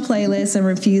promotional playlists and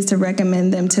refuse to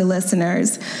recommend them to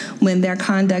listeners when their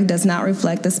conduct does not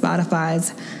reflect the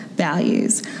Spotify's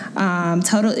values.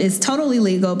 It's totally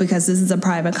legal because this is a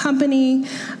private company,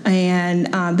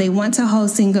 and they want to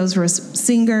hold singers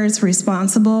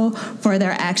responsible for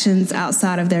their actions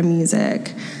outside of their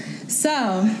music.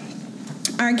 So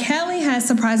R. Kelly has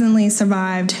surprisingly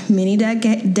survived many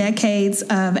decades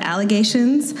of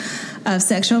allegations of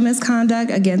sexual misconduct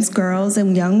against girls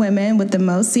and young women, with the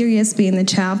most serious being the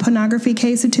child pornography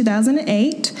case of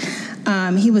 2008.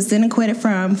 He was then acquitted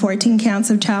from 14 counts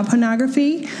of child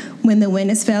pornography when the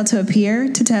witness failed to appear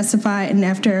to testify, and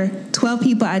after 12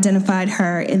 people identified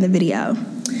her in the video.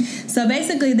 So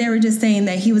basically, they were just saying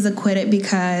that he was acquitted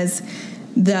because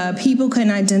the people couldn't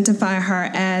identify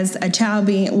her as a child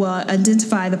being, well,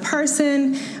 identify the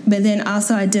person, but then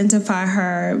also identify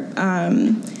her,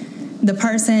 the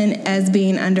person as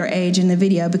being underage in the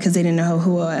video because they didn't know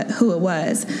who it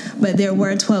was. But there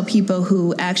were 12 people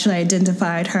who actually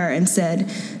identified her and said,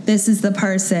 this is the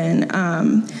person.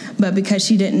 But because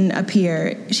she didn't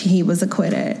appear, he was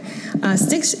acquitted.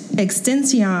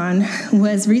 Extension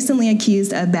was recently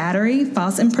accused of battery,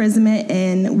 false imprisonment,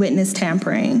 and witness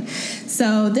tampering.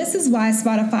 So this is why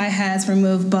Spotify has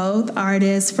removed both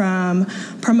artists from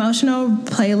promotional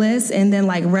playlists and then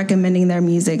recommending their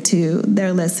music to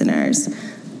their listeners.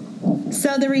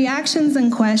 So the reactions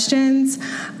and questions.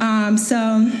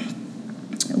 So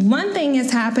one thing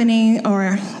is happening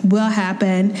or will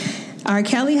happen. R.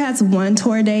 Kelly has one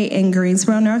tour date in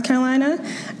Greensboro, North Carolina.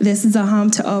 This is a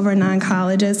home to over 9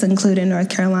 colleges, including North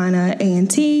Carolina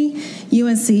A&T,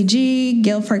 UNCG,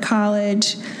 Guilford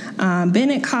College,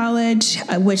 Bennett College,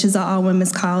 which is an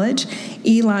all-women's college,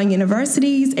 Elon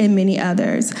Universities, and many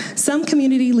others. Some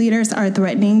community leaders are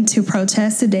threatening to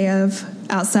protest the day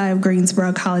outside of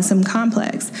Greensboro Coliseum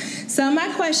Complex. So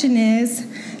my question is,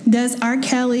 does R.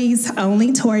 Kelly's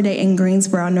only tour date in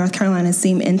Greensboro, North Carolina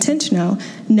seem intentional,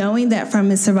 knowing that from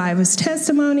his survivors'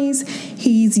 testimonies,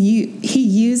 he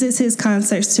uses his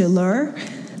concerts to lure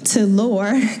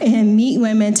and meet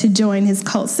women to join his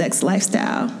cult sex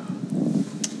lifestyle?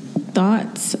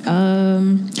 Thoughts?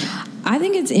 I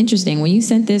think it's interesting. When you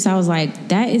sent this, I was like,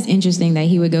 that is interesting that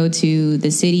he would go to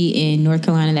the city in North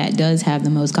Carolina that does have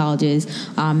the most colleges,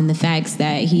 and the facts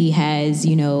that he has,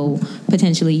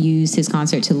 potentially used his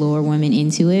concert to lure women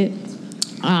into it.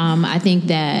 I think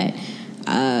that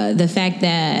the fact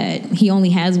that he only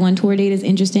has one tour date is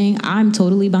interesting. I'm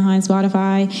totally behind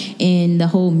Spotify in the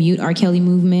whole mute R. Kelly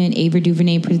movement. Ava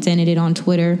DuVernay presented it on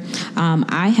Twitter.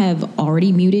 I have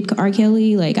already muted R.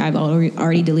 Kelly. I've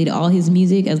already deleted all his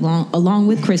music along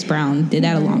with Chris Brown. Did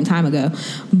that a long time ago.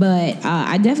 But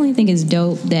I definitely think it's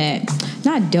dope that,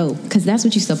 not dope, because that's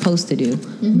what you're supposed to do.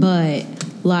 Mm-hmm. But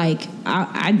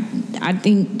I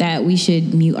think that we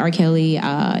should mute R. Kelly.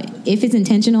 If it's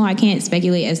intentional, I can't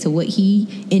speculate as to what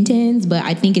he intends, but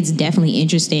I think it's definitely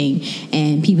interesting,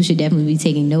 and people should definitely be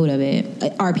taking note of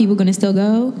it. Are people going to still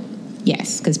go?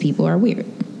 Yes, because people are weird.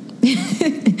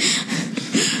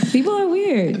 People are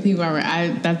weird. People are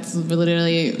weird. That's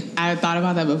literally, I thought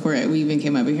about that before we even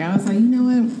came up here. I was like, you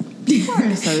know what? People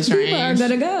are so strange. People are going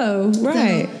to go.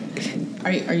 Right. So,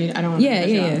 are you, I don't want to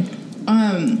Yeah.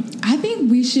 I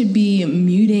think we should be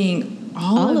muting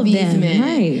all of these them, men.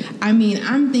 right. I mean,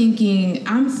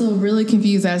 I'm still really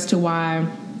confused as to why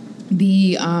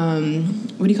the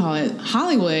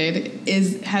Hollywood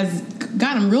has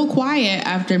gotten real quiet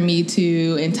after Me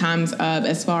Too in times of,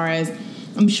 as far as,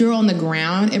 I'm sure on the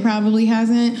ground it probably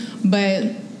hasn't, but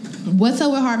what's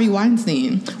up with Harvey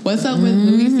Weinstein? What's up with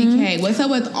Louis C.K.? What's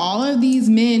up with all of these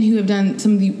men who have done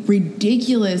some of the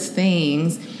ridiculous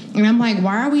things? And I'm like,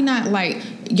 why are we not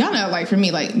y'all know, like for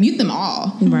me, like mute them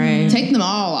all, right? Take them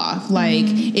all off. Like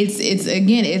it's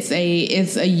again, it's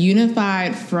a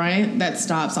unified front that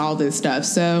stops all this stuff.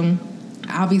 So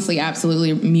obviously,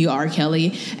 absolutely mute R.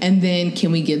 Kelly, and then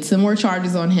can we get some more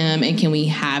charges on him, and can we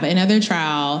have another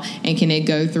trial, and can it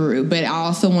go through? But I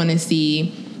also want to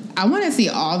see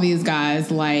all these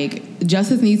guys, like,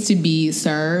 justice needs to be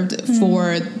served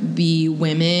for the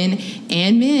women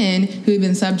and men who have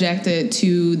been subjected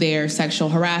to their sexual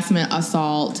harassment,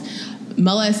 assault,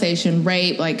 molestation,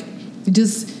 rape, like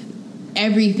just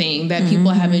everything that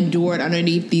people have endured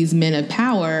underneath these men of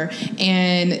power.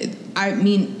 And I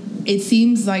mean, it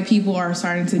seems like people are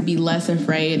starting to be less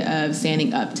afraid of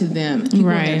standing up to them, people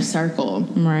in their circle.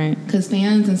 Right. Because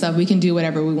fans and stuff, we can do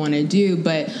whatever we want to do,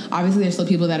 but obviously there's still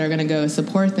people that are going to go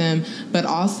support them. But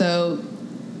also,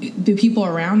 the people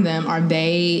around them, are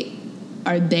they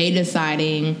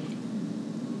deciding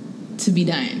to be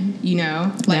done? You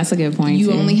know? Like, that's a good point, you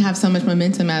too. only have so much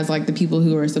momentum as, like, the people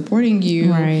who are supporting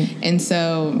you. Right. And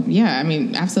so, yeah, I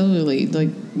mean, absolutely. Like,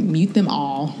 mute them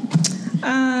all.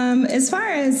 As far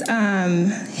as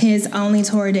his only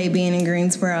tour date being in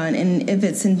Greensboro, and if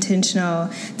it's intentional,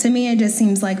 to me it just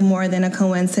seems like more than a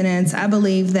coincidence. I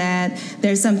believe that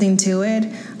there's something to it.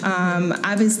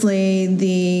 Obviously,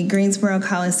 the Greensboro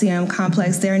Coliseum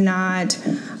complex, they're not...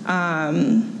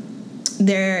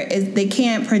 they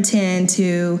can't pretend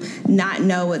to not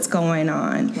know what's going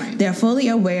on. Right. They're fully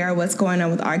aware of what's going on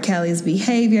with R. Kelly's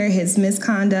behavior, his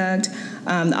misconduct,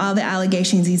 all the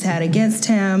allegations he's had against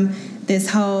him.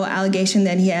 This whole allegation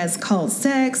that he has cult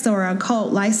sex or a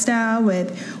cult lifestyle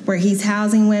where he's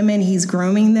housing women, he's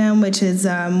grooming them, which is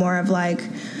more of like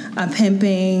a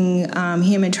pimping,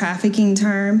 human trafficking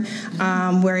term.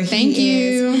 Where he Thank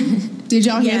you. Did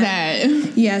y'all hear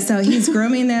that? Yeah. So he's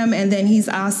grooming them, and then he's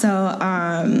also,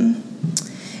 and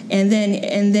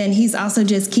then he's also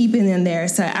just keeping them there.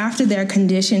 So after they're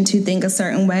conditioned to think a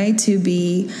certain way, to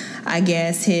be, I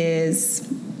guess,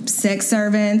 his sex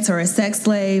servants or sex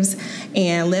slaves,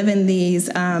 and live in these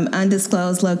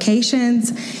undisclosed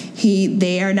locations,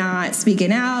 they are not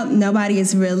speaking out. Nobody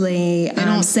is really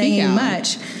saying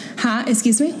much. Huh?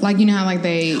 Excuse me? Like, you know how, like,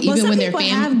 they, even when their family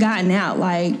have gotten out,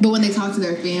 like... But when they talk to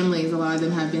their families, a lot of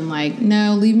them have been like,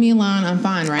 no, leave me alone, I'm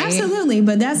fine, right? Absolutely,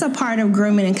 but that's a part of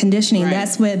grooming and conditioning. Right.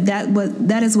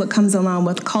 That is what comes along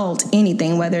with cult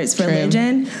anything, whether it's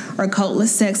religion or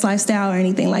cultless sex lifestyle or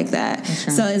anything like that.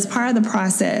 So it's part of the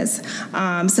process.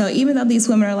 So even though these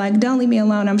women are like, don't leave me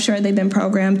alone, I'm sure they've been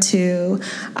programmed to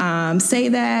say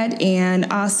that,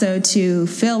 and also to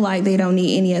feel like they don't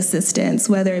need any assistance,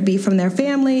 whether it be from their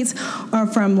families or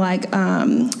from like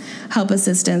help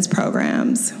assistance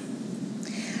programs.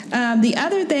 The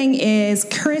other thing is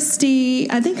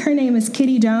Christy, I think her name is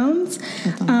Kitty Jones.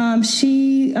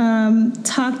 She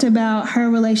talked about her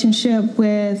relationship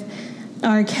with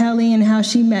R. Kelly and how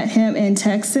she met him in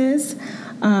Texas.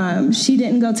 She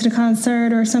didn't go to the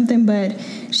concert or something, but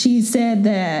she said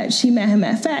that she met him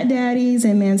at Fat Daddy's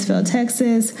in Mansfield,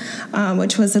 Texas,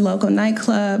 which was a local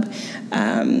nightclub.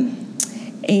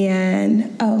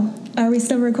 And are we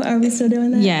still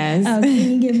doing that? Yes. Oh,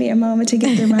 can you give me a moment to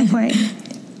get through my point?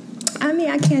 I mean,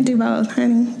 I can't do both,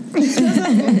 honey.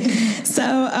 So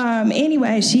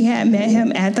anyway, she had met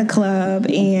him at the club,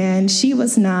 and she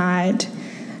was not.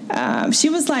 She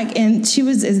was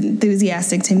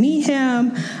enthusiastic to meet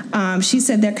him. She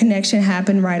said their connection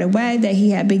happened right away, that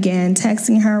he had began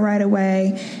texting her right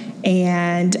away,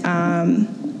 and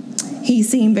he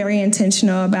seemed very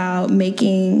intentional about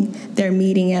making their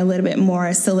meeting a little bit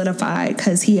more solidified,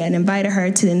 because he had invited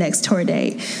her to the next tour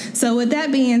date. So with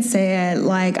that being said,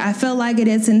 like, I feel like it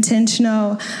is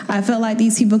intentional. I feel like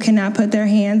these people cannot put their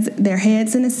heads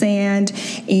in the sand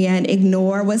and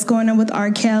ignore what's going on with R.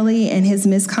 Kelly and his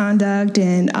misconduct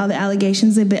and all the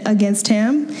allegations against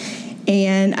him.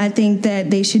 And I think that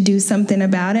they should do something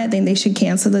about it. I think they should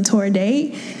cancel the tour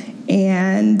date.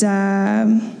 And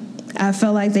I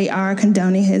feel like they are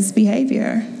condoning his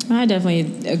behavior. I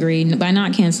definitely agree. By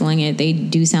not canceling it, they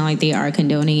do sound like they are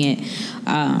condoning it.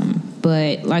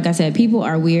 But like I said, people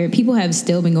are weird. People have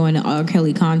still been going to R.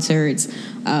 Kelly concerts.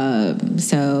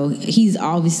 So he's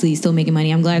obviously still making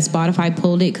money. I'm glad Spotify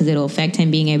pulled it, because it'll affect him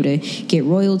being able to get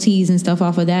royalties and stuff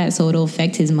off of that. So it'll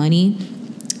affect his money.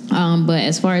 But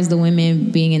as far as the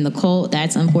women being in the cult,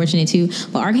 that's unfortunate too.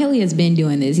 But R. Kelly has been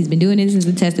doing this. He's been doing this since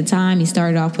the test of time. He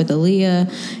started off with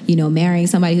Aaliyah, marrying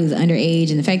somebody who's underage,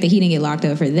 and the fact that he didn't get locked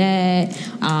up for that.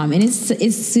 And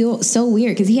it's still so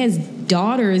weird, because he has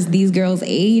daughters these girls'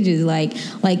 ages. Like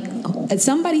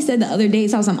somebody said the other day,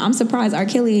 I'm surprised R.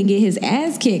 Kelly didn't get his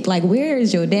ass kicked. Like, where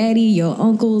is your daddy, your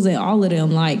uncles, and all of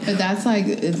them? Like, but that's like,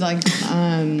 it's like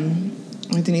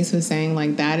like Denise was saying,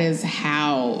 like that is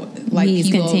how like He's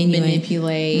people continuing.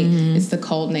 manipulate. It's the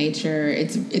cold nature.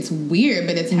 It's weird,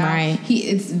 but it's how Right.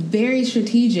 it's very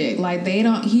strategic. Like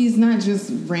he's not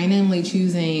just randomly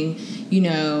choosing,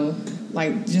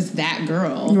 like just that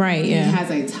girl. Right, yeah. He has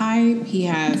a type, he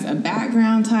has a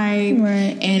background type.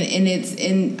 Right.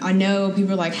 And I know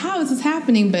people are like, how is this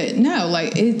happening? But no,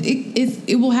 like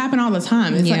it will happen all the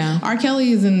time. It's Yeah. like R.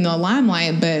 Kelly is in the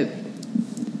limelight, but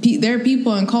there are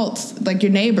people in cults, like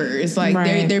your neighbors, like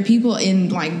Right. there are people in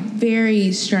like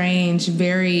very strange,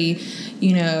 very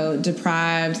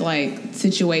deprived like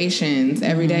situations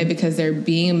every day because they're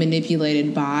being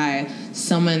manipulated by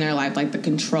someone in their life. Like the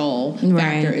control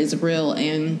factor is real,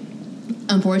 and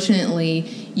unfortunately,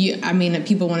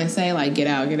 people want to say like get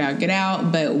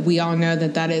out, but we all know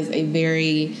that is a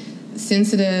very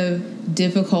sensitive,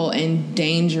 difficult, and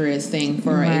dangerous thing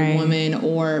for a woman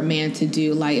or man to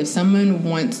do. Like if someone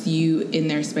wants you in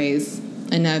their space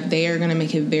enough, they are going to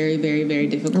make it very, very, very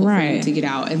difficult for you to get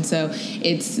out. And so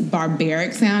it's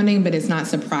barbaric sounding, but it's not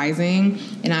surprising.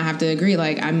 And I have to agree.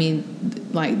 Like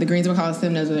the Greensboro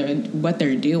Coliseum knows what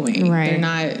they're doing. They're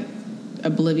not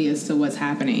oblivious to what's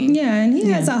happening. Yeah, and he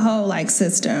has a whole like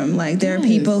system. Like there are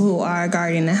people who are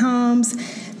guarding the homes.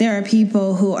 There are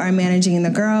people who are managing the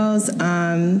girls,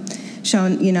 telling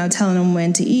them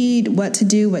when to eat, what to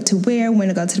do, what to wear, when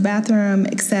to go to the bathroom,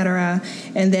 etc.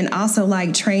 And then also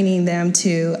like training them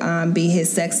to be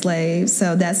his sex slaves.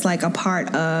 So that's like a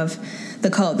part of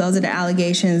the cult. Those are the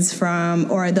allegations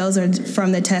those are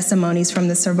from the testimonies from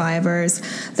the survivors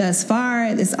thus far.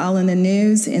 It's all in the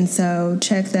news, and so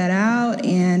check that out.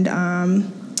 And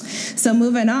so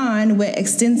moving on with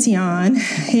Extension,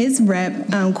 his rep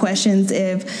questions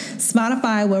if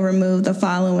Spotify will remove the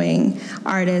following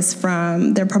artists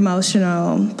from their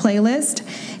promotional playlist,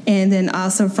 and then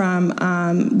also from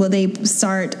will they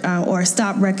start or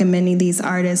stop recommending these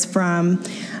artists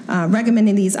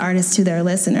to their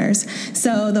listeners.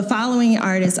 So the following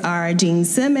artists are Gene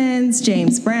Simmons,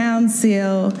 James Brown,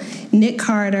 Seal, Nick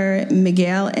Carter,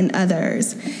 Miguel, and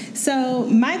others. So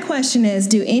my question is,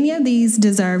 do any of these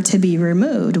deserve to be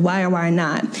removed? Why or why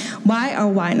not? Why or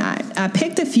why not? I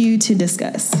picked a few to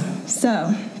discuss.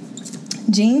 So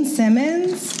Gene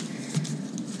Simmons,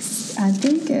 I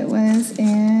think it was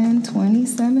in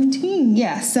 2017.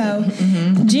 Yeah, so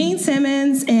Gene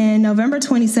Simmons in November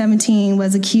 2017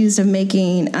 was accused of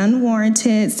making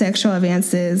unwarranted sexual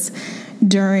advances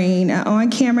during an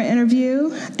on-camera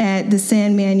interview at the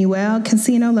San Manuel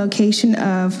Casino location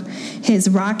of his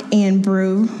Rock and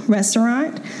Brew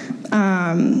restaurant.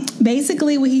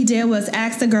 Basically, what he did was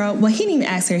ask the girl, well, he didn't even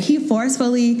ask her, he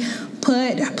forcefully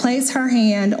placed her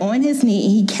hand on his knee,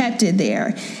 and he kept it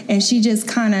there, and she just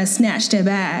kind of snatched it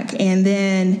back, and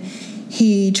then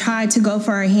he tried to go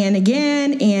for her hand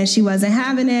again, and she wasn't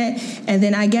having it, and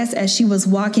then I guess as she was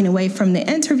walking away from the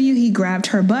interview, he grabbed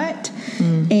her butt,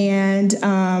 and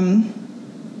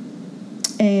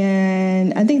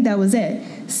I think that was it.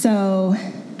 So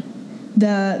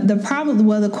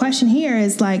the question here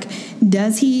is like,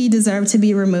 does he deserve to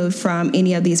be removed from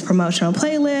any of these promotional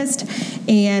playlists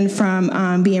and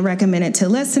from being recommended to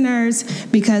listeners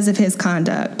because of his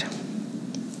conduct?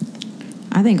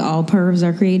 I think all pervs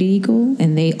are created equal,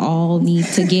 and they all need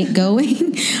to get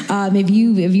going. If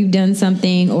you've done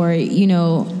something, or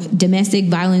domestic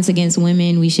violence against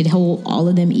women, we should hold all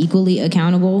of them equally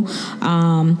accountable.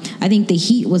 I think the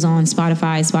heat was on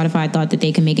Spotify. Spotify thought that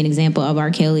they could make an example of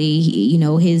R. Kelly.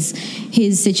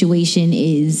 His situation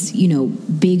is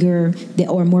bigger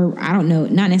or more. I don't know,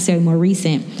 not necessarily more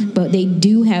recent, but they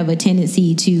do have a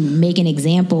tendency to make an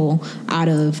example out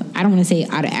of. I don't want to say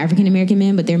out of African American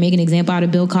men, but they're making an example out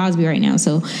of Bill Cosby right now.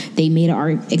 So they made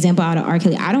an example out of R.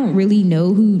 Kelly. I don't really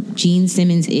know who Gene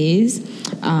Simmons is.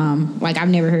 I've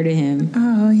never heard of him.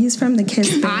 Oh, he's from the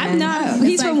Kiss band. I'm not.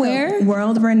 He's from where?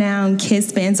 World-renowned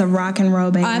Kiss band's a rock and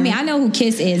roll band. I mean, I know who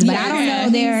Kiss is, but I don't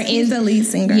know he's the lead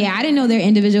singer. Yeah, I didn't know their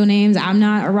individual names. I'm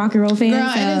not a rock and roll fan. Girl,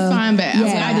 it is fine, but I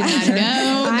did not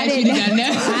know that you did not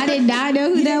know. I did not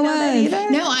know who that was.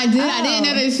 No, I did. I didn't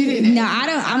know that she didn't. No, I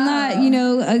don't. I'm not.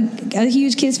 A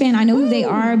huge Kiss fan. I know who they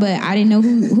are, but I didn't know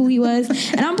who he was.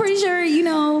 And I'm pretty sure,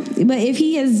 But if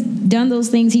he has done those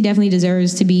things, he definitely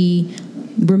deserves to be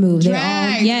removed. They're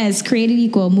all created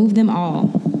equal. Move them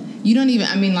all. You don't even.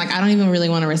 I don't even really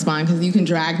want to respond because you can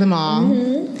drag them all.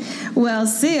 Mm-hmm. Well,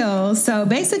 Seal. So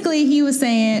basically, he was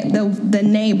saying the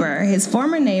neighbor, his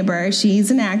former neighbor.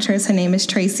 She's an actress. Her name is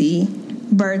Tracy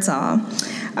Birdsall.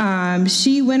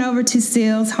 She went over to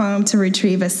Seal's home to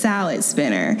retrieve a salad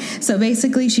spinner. So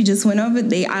basically, she just went over.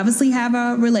 They obviously have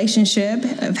a relationship.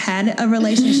 Have had a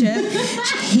relationship.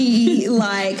 He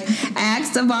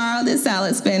asked to borrow the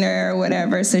salad spinner or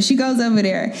whatever. So she goes over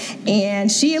there,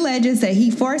 and she alleges that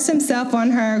he forced himself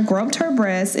on her, groped her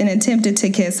breast, and attempted to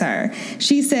kiss her.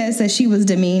 She says that she was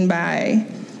demeaned by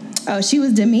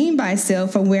Seal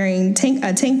for wearing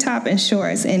a tank top and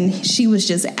shorts, and she was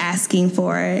just asking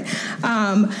for it.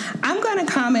 I'm going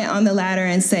to comment on the latter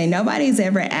and say nobody's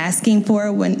ever asking for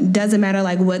it when doesn't matter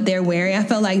what they're wearing. I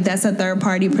feel like that's a third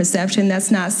party perception.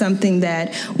 That's not something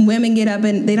that women get up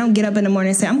and they don't get up in the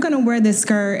morning and say, I'm going to wear this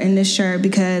skirt and this shirt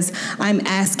because I'm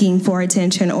asking for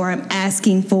attention, or I'm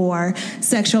asking for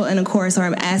sexual intercourse, or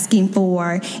I'm asking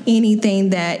for anything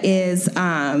that is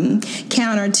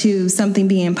counter to something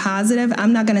being positive.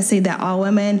 I'm not going to say that all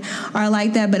women are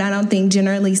like that, but I don't think,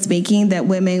 generally speaking, that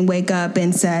women wake up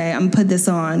and say, I'm put this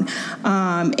on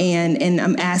and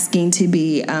I'm asking to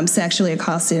be sexually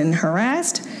accosted and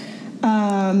harassed.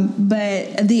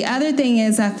 But the other thing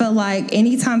is, I feel like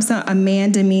anytime a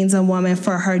man demeans a woman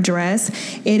for her dress,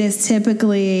 it is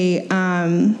typically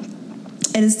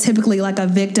like a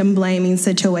victim blaming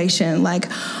situation.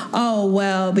 Oh,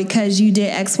 well, because you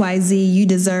did XYZ, you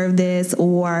deserve this,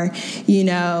 or,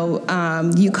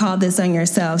 you called this on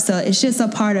yourself. So it's just a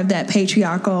part of that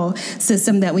patriarchal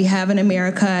system that we have in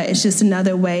America. It's just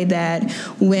another way that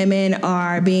women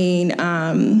are being,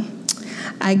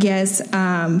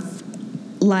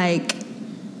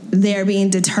 they're being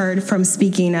deterred from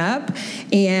speaking up,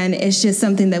 and it's just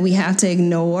something that we have to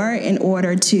ignore in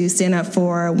order to stand up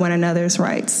for one another's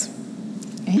rights.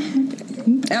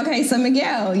 Okay, so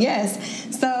Miguel, yes.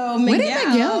 So Miguel, what did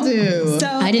Miguel do? So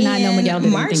I did not know Miguel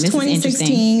did March anything. This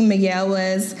 2016, Miguel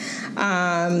was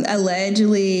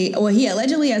allegedly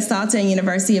assaulted a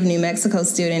University of New Mexico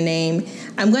student named,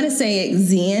 I'm going to say it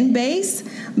Xian Base,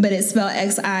 but it's spelled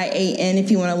Xian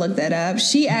if you want to look that up.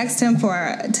 She asked him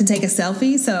to take a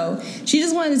selfie, so she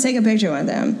just wanted to take a picture with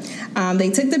him. They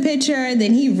took the picture,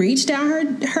 then he reached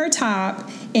down her top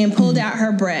and pulled out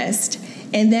her breast,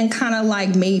 and then kind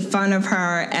of made fun of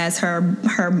her as her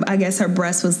I guess her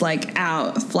breast was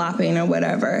out flopping or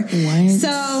whatever. What? So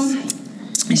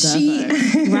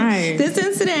right. This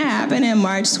incident happened in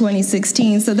March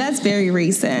 2016, so that's very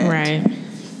recent. Right.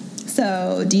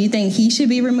 So, do you think he should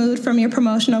be removed from your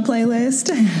promotional playlist?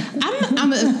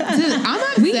 I'm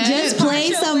upset. We just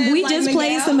played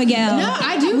some Miguel. No,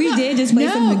 I do. We did just play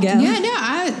some Miguel. Yeah, no,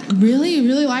 I really,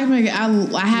 really like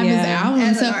Miguel. I have his album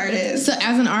as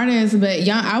an artist, but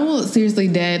I will seriously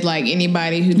dead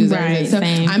anybody who deserves it. So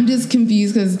same. I'm just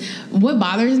confused because what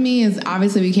bothers me is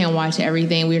obviously we can't watch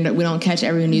everything. We don't catch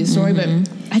every news story, but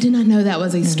I did not know that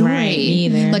was a story. Right, me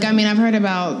either. I've heard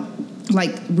about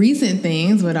recent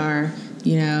things with our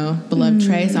beloved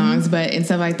Trey songs, and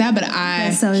stuff like that. But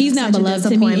he's not beloved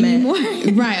to me anymore.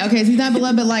 Right? Okay, so he's not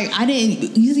beloved. But I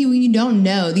didn't. Usually, when you don't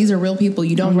know, these are real people.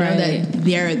 You don't know that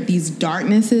there are these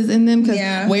darknesses in them.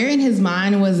 Because where in his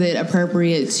mind was it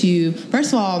appropriate to?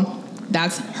 First of all,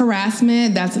 that's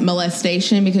harassment. That's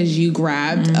molestation because you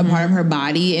grabbed a part of her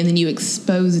body and then you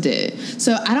exposed it.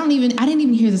 So I didn't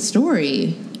even hear the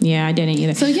story. Yeah, I didn't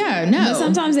either. So yeah, no. But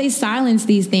sometimes they silence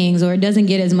these things, or it doesn't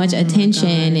get as much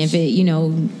attention if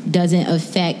it, doesn't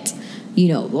affect.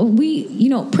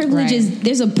 Privileges. Right.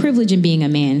 There's a privilege in being a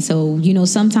man. So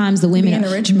sometimes the women,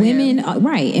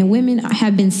 women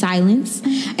have been silenced.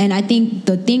 And I think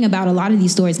the thing about a lot of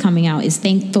these stories coming out is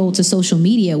thankful to social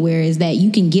media, whereas that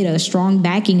you can get a strong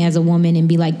backing as a woman and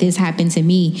be like, this happened to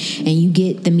me, and you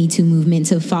get the Me Too movement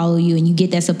to follow you, and you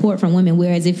get that support from women.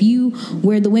 Whereas if you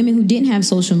were the women who didn't have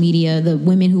social media, the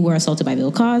women who were assaulted by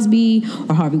Bill Cosby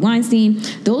or Harvey Weinstein,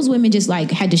 those women just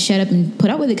had to shut up and put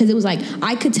up with it, because it was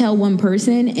I could tell one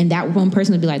person, and that one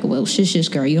person would be like, well, shush,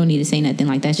 girl, you don't need to say nothing.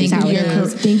 That's just how it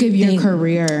is. Think of your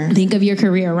career. Think of your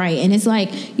career, right? And it's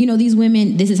these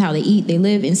women, this is how they eat, they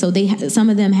live, and so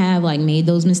some of them have made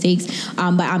those mistakes.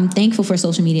 But I'm thankful for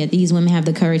social media. These women have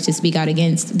the courage to speak out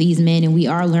against these men, and we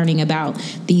are learning about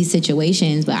these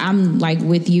situations. But I'm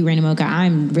with you, Raina Mocha.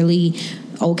 I'm really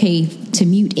okay to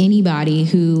mute anybody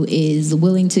who is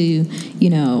willing to,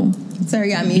 Sorry,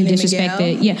 got be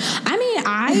disrespected. Miguel. Yeah, I mean,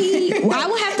 I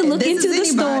will have to look into the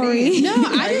story. No,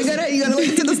 you gotta look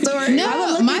into the story.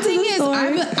 No, my thing is,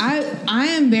 I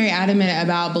am very adamant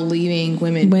about believing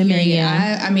women. Period.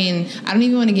 Yeah. I mean, I don't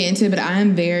even want to get into it, but I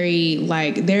am very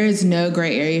there is no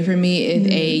gray area for me. If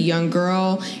a young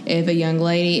girl, if a young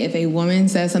lady, if a woman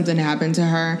says something happened to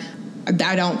her,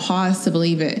 I don't pause to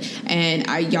believe it. And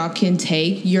y'all can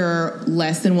take your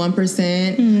less than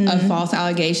 1% of false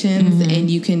allegations and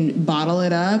you can bottle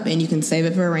it up and you can save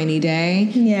it for a rainy day.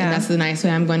 Yeah. And that's the nice way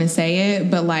I'm going to say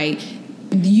it. But like,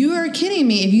 you are kidding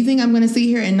me if you think I'm going to sit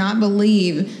here and not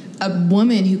believe a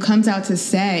woman who comes out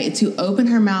to open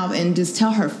her mouth and just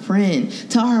tell her friend,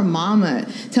 tell her mama,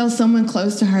 tell someone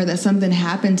close to her that something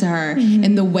happened to her.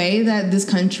 And the way that this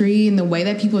country and the way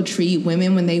that people treat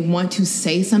women when they want to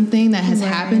say something that has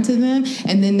happened to them,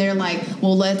 and then they're like,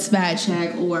 well, let's fact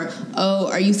check, or,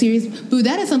 oh, are you serious? Boo,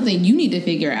 that is something you need to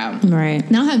figure out. Right.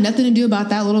 Now have nothing to do about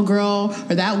that little girl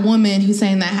or that woman who's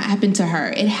saying that happened to her.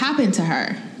 It happened to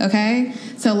her, okay?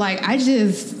 So, like, I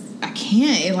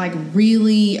can't. It like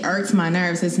really irks my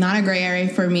nerves. It's not a gray area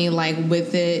for me, like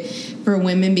with it for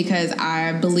women, because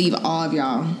I believe all of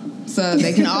y'all. So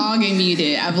they can all get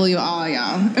muted. I believe all of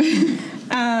y'all.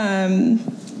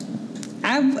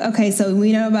 Okay, so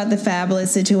we know about the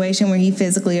Fabulous situation where he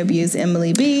physically abused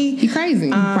Emily B. You crazy.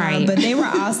 Right. But they were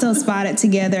also spotted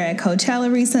together at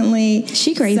Coachella recently.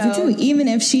 She crazy too. Even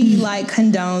if she like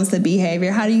condones the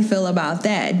behavior, how do you feel about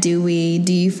that? Do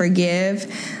you forgive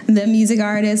the music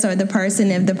artist or the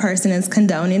person if the person is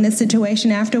condoning the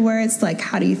situation afterwards? Like,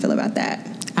 how do you feel about that?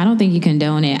 I don't think you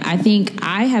condone it. I think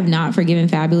I have not forgiven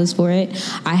Fabulous for it.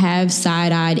 I have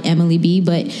side-eyed Emily B,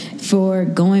 but for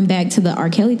going back to the R.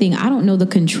 Kelly thing, I don't know the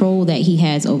control that he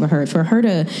has over her. For her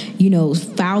to,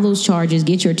 file those charges,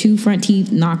 get your 2 front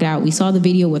teeth knocked out. We saw the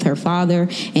video with her father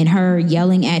and her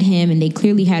yelling at him, and they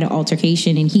clearly had an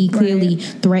altercation, and he clearly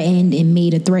threatened and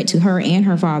made a threat to her and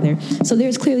her father. So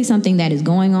there's clearly something that is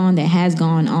going on, that has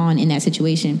gone on in that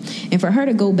situation. And for her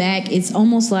to go back, it's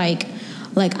almost like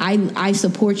I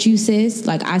support you, sis.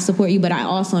 Like, I support you, but I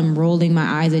also am rolling my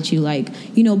eyes at you,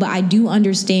 but I do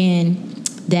understand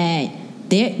that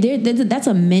that's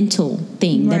a mental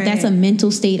thing. Right. That's a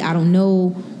mental state. I don't know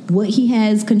what he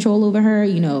has control over her.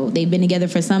 They've been together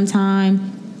for some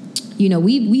time.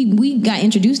 We got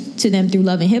introduced to them through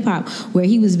Love and Hip Hop, where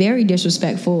he was very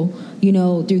disrespectful,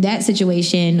 through that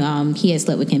situation. He had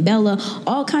slept with Kim Bella,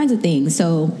 all kinds of things.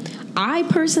 So I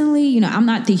personally, I'm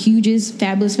not the hugest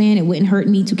Fabulous fan. It wouldn't hurt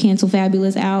me to cancel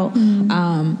Fabulous out.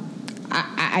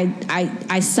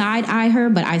 I side-eye her,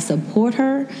 but I support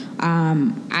her.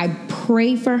 I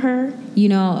pray for her,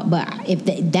 but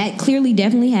if that clearly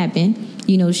definitely happened.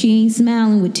 She ain't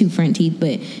smiling with 2 front teeth,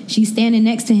 but she's standing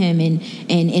next to him and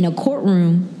in a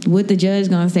courtroom, what the judge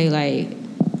gonna say,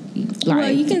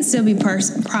 well, you can still be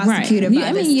prosecuted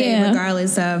by the state,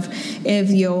 regardless of if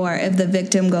the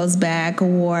victim goes back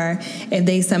or if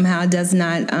they somehow does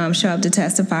not show up to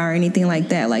testify or anything like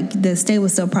that. Like, the state will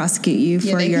still prosecute you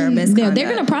for your misconduct.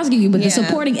 They're going to prosecute you, but the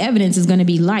supporting evidence is going to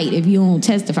be light if you don't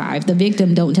testify. If the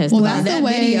victim don't testify, well, that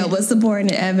video was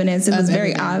supporting evidence. It was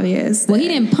very obvious. Well, he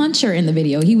didn't punch her in the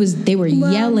video. They were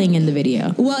yelling in the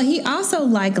video. Well, he also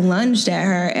lunged at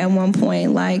her at one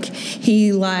point.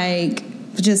 He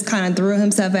just kind of threw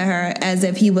himself at her as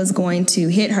if he was going to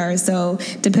hit her. So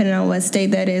depending on what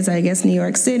state that is, I guess New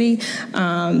York City,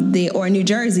 or New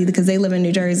Jersey, because they live in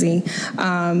New Jersey,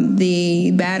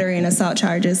 the battery and assault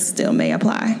charges still may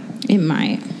apply. It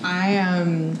might.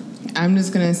 I'm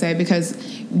just gonna say, because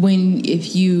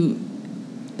if you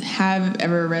have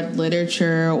ever read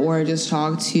literature or just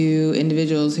talked to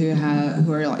individuals who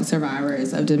are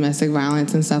survivors of domestic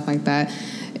violence and stuff like that,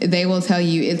 they will tell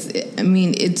you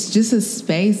it's just a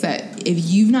space that if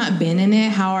you've not been in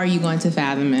it, how are you going to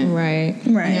fathom it? Right.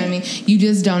 You know what I mean? You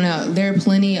just don't know. There are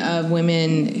plenty of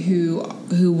women who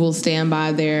will stand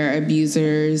by their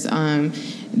abusers.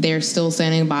 They're still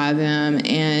standing by them,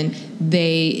 and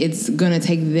it's going to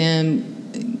take them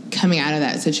coming out of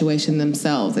that situation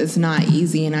themselves. It's not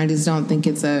easy, and I just don't think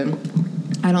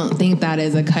I don't think that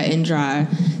is a cut and dry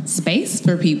space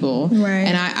for people. Right.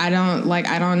 And I don't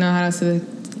know how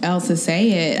else to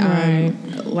say it. Right.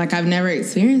 I've never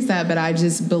experienced that, but I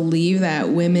just believe that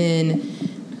women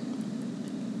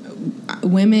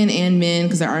and men,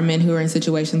 because there are men who are in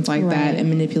situations like that and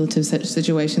manipulative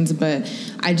situations, but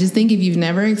I just think if you've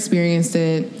never experienced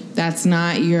it, that's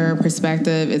not your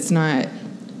perspective.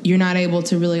 You're not able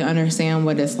to really understand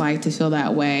what it's like to feel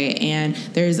that way, and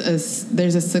there's a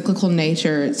cyclical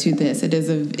nature to this.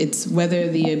 It's whether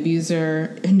the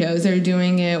abuser knows they're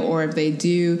doing it or if they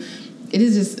do. It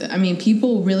is just,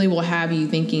 people really will have you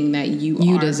thinking that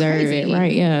you deserve crazy, it,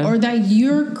 right? Yeah, or that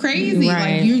you're crazy,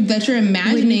 right. that you're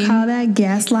imagining. Would you call that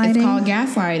gaslighting? It's called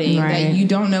gaslighting. Right. That you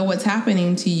don't know what's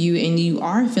happening to you and you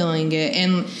are feeling it,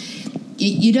 and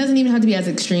it doesn't even have to be as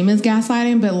extreme as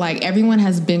gaslighting, but like everyone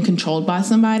has been controlled by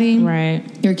somebody. Right.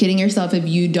 You're kidding yourself if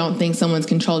you don't think someone's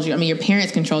controlled you. I mean, your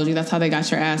parents controlled you. That's how they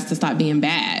got your ass to stop being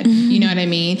bad. You know what I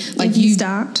mean? Like you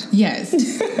stopped. Yes.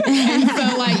 And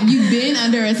so like you've been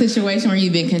under a situation where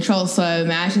you've been controlled. So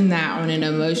imagine that on an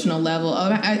emotional level,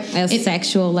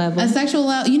 sexual level, a sexual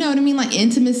level. You know what I mean? Like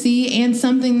intimacy and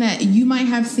something that you might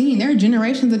have seen. There are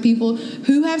generations of people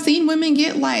who have seen women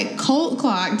get like cold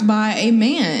clocked by a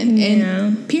man.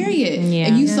 And period. Yeah.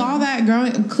 If you saw that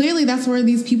growing, clearly that's where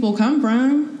these people come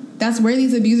from. That's where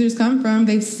these abusers come from.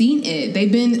 They've seen it.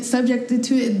 They've been subjected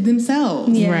to it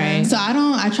themselves. Yeah. Right. So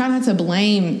I try not to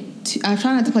blame. I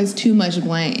try not to place too much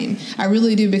blame. I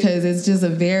really do, because it's just a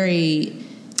very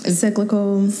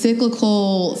cyclical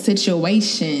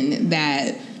situation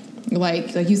that,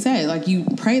 like you said, like you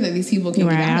pray that these people can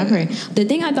get out of it. The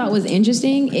thing I thought was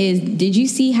interesting is, did you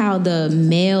see how the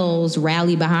males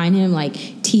rally behind him? Like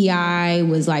T.I.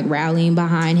 was like rallying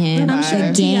behind him. I'm sure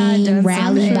the gang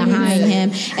rallied behind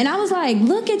him. And I was like,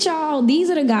 look at y'all. These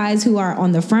are the guys who are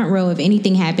on the front row. If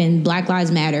anything happened, Black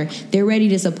Lives Matter, they're ready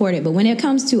to support it. But when it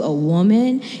comes to a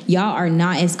woman, y'all are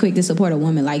not as quick to support a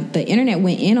woman. Like the internet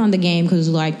went in on the game because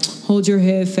it was like, hold your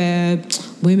head, Fab.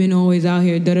 Women always out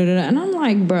here, da da da. And I'm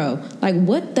like, bro, like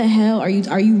what the hell are you?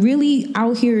 Are you really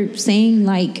out here saying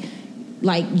like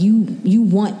you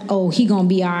want, he gonna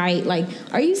be all right? Like,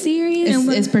 are you serious?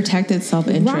 It's protected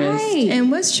self-interest. Right. And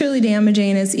what's truly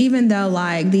damaging is, even though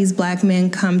like these black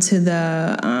men come to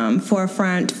the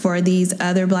forefront for these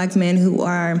other black men who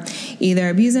are either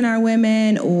abusing our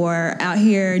women or out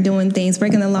here doing things,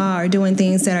 breaking the law, or doing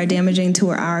things that are damaging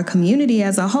to our community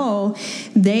as a whole,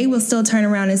 they will still turn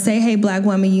around and say, hey, black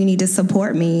woman, you need to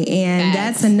support me. And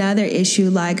that's another issue.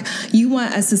 Like, you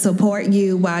want us to support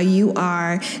you while you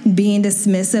are being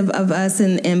dismissive of us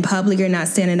in public. You're not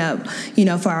standing up,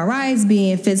 for our rights,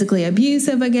 being physically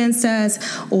abusive against us,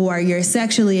 or you're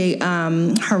sexually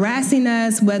harassing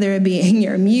us, whether it be in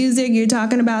your music, you're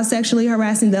talking about sexually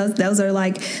harassing. Those are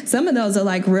like, some of those are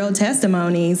like real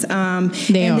testimonies.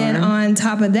 Then on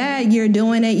top of that, you're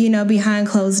doing it, behind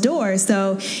closed doors.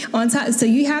 So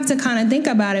you have to kind of think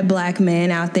about it, black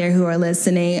men out there who are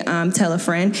listening, tell a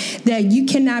friend that you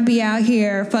cannot be out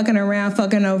here fucking around,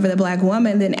 fucking over the black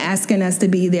woman, then asking us to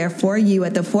be there for you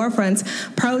at the forefronts,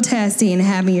 protesting and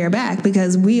having your back,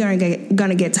 because we aren't going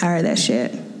to get tired of that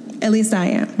shit. At least I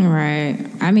am. Right.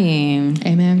 I mean,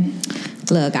 amen.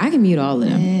 Look, I can mute all of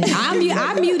them.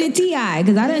 I muted T.I.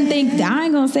 because I didn't think, I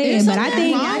ain't going to say it, but I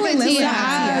think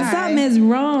something is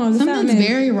wrong. Something's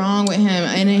very wrong with him,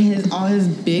 and all his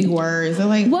big words. They're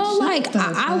like,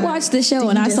 I watched the show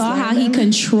and I saw how he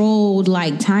controlled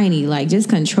like Tiny, like just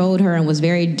controlled her and was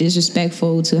very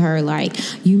disrespectful to her. Like,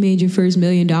 you made your first $1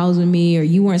 million with me, or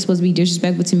you weren't supposed to be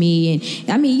disrespectful to me.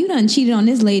 And I mean, you done cheated on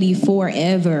this lady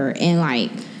forever, and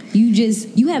like,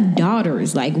 you have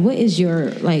daughters. Like, what is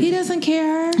your, like... He doesn't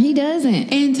care. He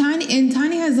doesn't. And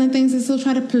Tiny has done things to still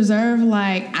try to preserve,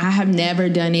 like, I have never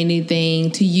done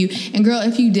anything to you. And girl,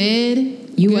 if you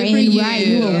did, you were in your right.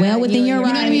 You were well within your right.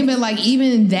 You know what I mean? But like,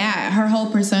 even that, her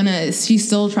whole persona, she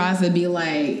still tries to be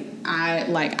like,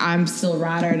 I'm still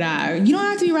ride or die. You don't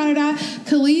have to be ride or die.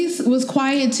 Khalees was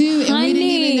quiet too, and we didn't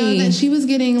even know that she was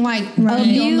getting like abused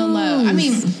on the low. I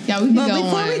mean, yeah, we can go on.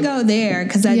 Before we go there,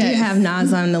 because I do have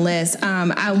Nas on the list,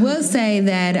 I will say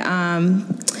that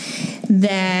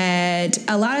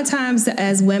a lot of times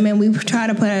as women, we try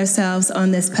to put ourselves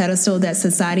on this pedestal that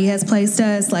society has placed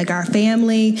us. Like, our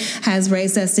family has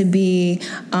raised us to be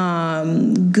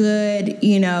good,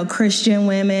 Christian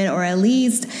women, or at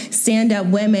least stand-up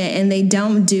women, and they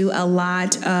don't do a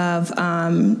lot of,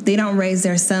 they don't raise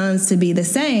their sons to be the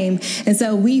same. And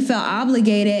so we felt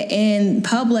obligated in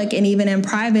public and even in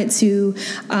private to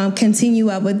continue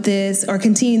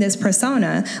this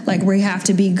persona. Like, we have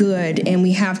to be good, and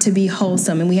we have to be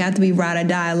wholesome, and we have to be ride or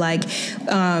die. Like,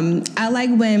 I like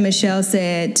when Michelle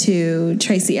said to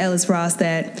Tracy Ellis Ross,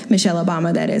 that Michelle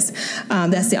Obama, that is,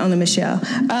 that's the only Michelle.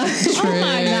 Oh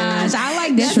my gosh, I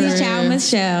like Destiny's Child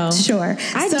Michelle. Sure,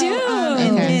 I do.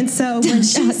 And so when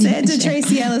she said to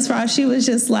Tracy Ellis Ross, she was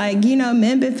just like,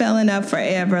 men been felling up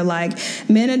forever. Like,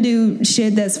 men will do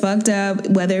shit that's fucked up,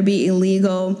 whether it be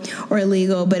illegal or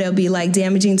illegal, but it'll be like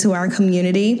damaging to our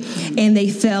community, and they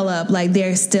fell up. Like,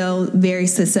 they're still very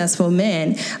successful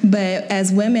men. But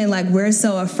as women, like, we're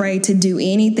so afraid to do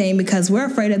anything because we're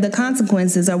afraid of the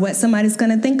consequences, or what somebody's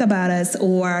going to think about us,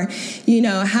 or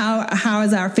how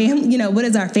is our family, what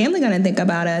is our family going to think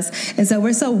about us? And so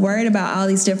we're so worried about all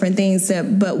these different things.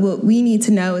 But what we need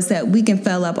to know is that we can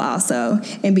fail up also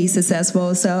and be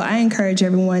successful. So I encourage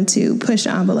everyone to push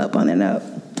the envelope on that note.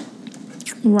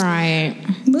 Right.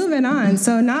 Moving on.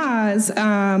 So Nas,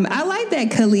 I like that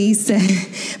Khalees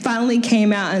finally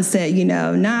came out and said,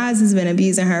 Nas has been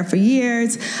abusing her for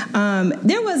years.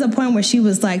 There was a point where she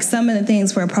was like, some of the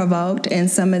things were provoked and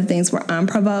some of the things were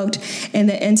unprovoked. And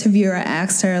the interviewer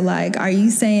asked her, like, are you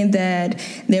saying that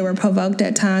they were provoked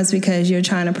at times because you're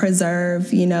trying to preserve,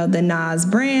 the Nas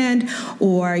brand,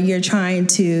 or you're trying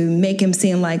to make him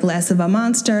seem like less of a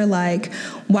monster? Like,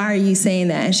 why are you saying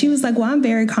that? And she was like, well, I'm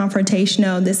very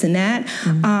confrontational, this and that.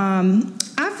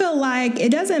 I feel like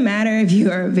it doesn't matter if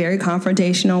you are a very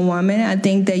confrontational woman. I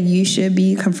think that you should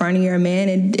be confronting your man.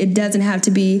 It doesn't have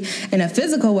to be in a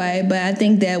physical way, but I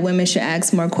think that women should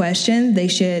ask more questions. They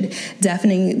should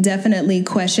definitely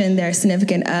question their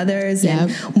significant others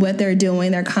and what they're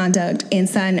doing, their conduct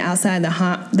inside and outside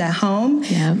the home,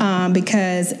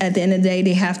 because at the end of the day,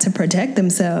 they have to protect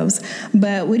themselves.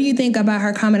 But what do you think about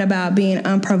her comment about being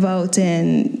unprovoked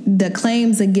and the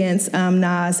claims against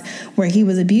Nas where he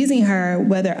was abusing her,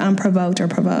 whether unprovoked or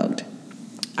provoked?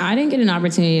 I didn't get an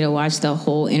opportunity to watch the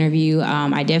whole interview.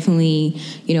 I definitely,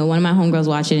 one of my homegirls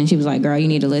watched it and she was like, girl, you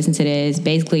need to listen to this.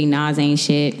 Basically, Nas ain't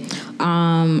shit.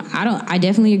 I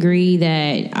definitely agree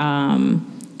that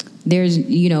there's,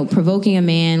 provoking a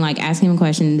man, like asking him a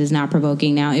question is not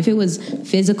provoking. Now, if it was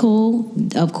physical,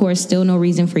 of course, still no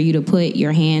reason for you to put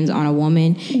your hands on a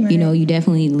woman. Right. You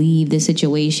definitely leave the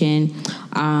situation.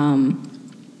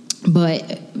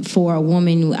 But for a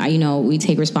woman, we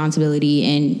take responsibility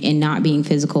in not being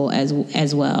physical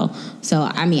as well. So,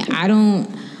 I mean, I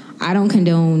don't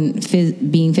condone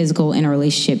being physical in a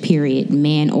relationship, period,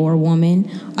 man or woman.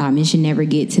 It should never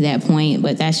get to that point.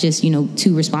 But that's just,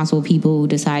 two responsible people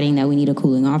deciding that we need a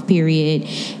cooling off period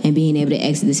and being able to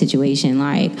exit the situation.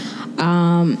 Like,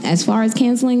 as far as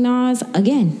canceling Nas,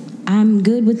 again, I'm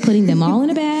good with putting them all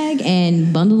in a bag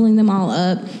and bundling them all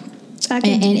up.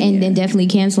 And then definitely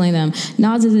canceling them.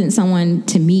 Nas isn't someone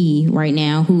to me right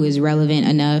now who is relevant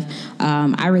enough.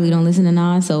 I really don't listen to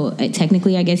Nas, so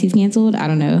technically I guess he's canceled. I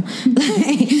don't know.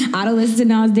 I don't listen to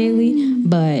Nas daily,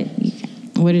 but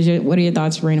what are your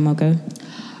thoughts, Raina Mocha?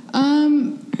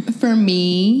 For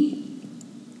me,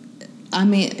 I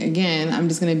mean, again, I'm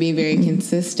just going to be very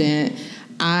consistent.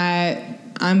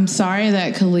 I'm sorry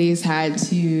that Khalees had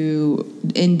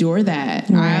to endure that.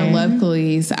 Right. I love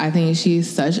Khalees. I think she's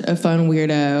such a fun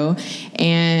weirdo,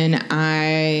 and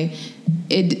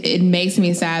it makes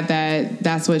me sad that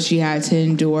that's what she had to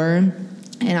endure.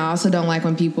 And I also don't like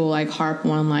when people like harp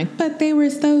on like, but they were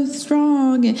so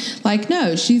strong. And like,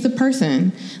 no, she's a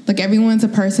person. Like, everyone's a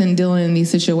person dealing in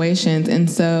these situations, and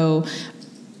so.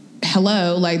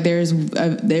 Hello, like there's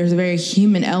a very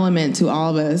human element to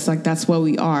all of us. Like, that's what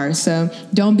we are. So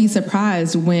don't be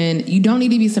surprised when you don't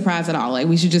need to be surprised at all. Like,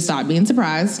 we should just stop being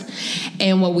surprised.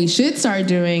 And what we should start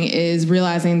doing is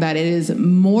realizing that it is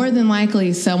more than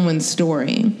likely someone's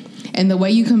story. And the way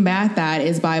you combat that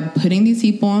is by putting these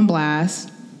people on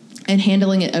blast and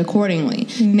handling it accordingly.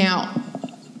 Mm-hmm.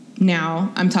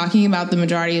 Now I'm talking about the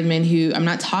majority of men who, I'm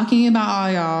not talking about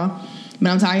all y'all,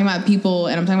 but I'm talking about people,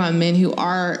 and I'm talking about men who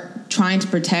are trying to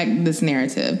protect this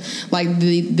narrative, like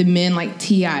the men like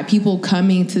T.I., people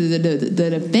coming to the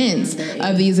defense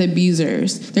of these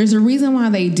abusers. There's a reason why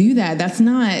they do that. That's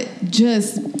not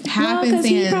just happenstance. Because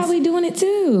he's probably doing it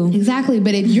too. Exactly.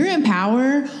 But if you're in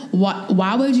power,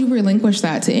 why would you relinquish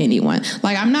that to anyone?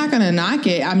 Like, I'm not gonna knock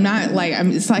it.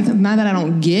 It's like not that I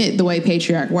don't get the way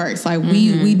patriarch works. Like,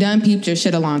 we done peeped your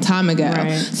shit a long time ago.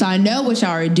 Right. So I know what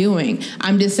y'all are doing.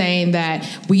 I'm just saying that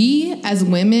we as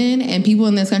women and people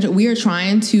in this country, we're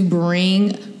trying to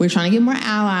get more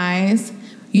allies,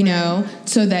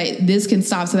 so that this can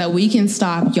stop, so that we can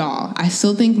stop y'all. I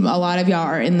still think a lot of y'all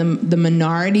are in the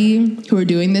minority who are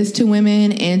doing this to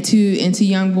women and to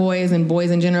young boys and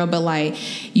boys in general. But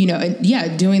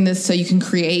doing this so you can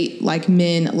create like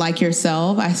men like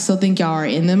yourself. I still think y'all are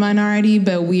in the minority,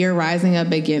 but we are rising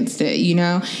up against it,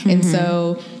 Mm-hmm. And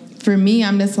so for me,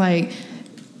 I'm just like,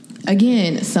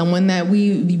 again, someone that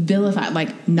we vilify,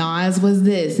 like Nas was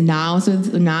this, Nas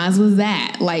was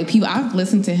that. Like, people, I've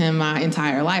listened to him my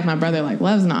entire life. My brother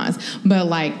loves Nas, but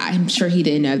like, I'm sure he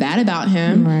didn't know that about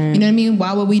him. Right. You know what I mean?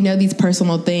 Why would we know these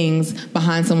personal things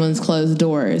behind someone's closed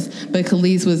doors? But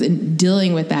Khalees was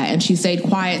dealing with that, and she stayed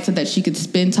quiet so that she could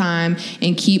spend time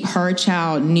and keep her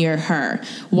child near her.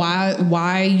 Why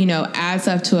add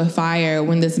stuff to a fire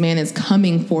when this man is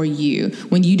coming for you,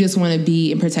 when you just want to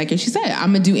be and protect her? She said,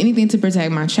 I'm gonna do anything to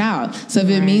protect my child. So if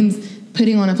it means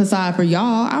putting on a facade for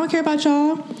y'all, I don't care about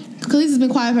y'all. Khalees has been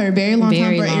quiet for a very long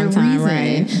time for a reason.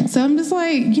 Right. So I'm just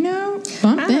like,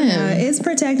 bump I don't know. them. It's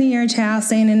protecting your child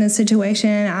staying in this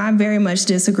situation. I very much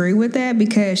disagree with that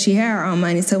because she had her own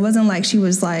money. So it wasn't like she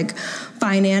was like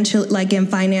in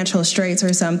financial straits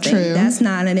or something. True. That's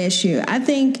not an issue. I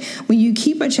think when you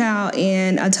keep a child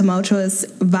in a tumultuous,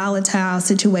 volatile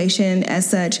situation as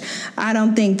such, I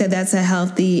don't think that that's a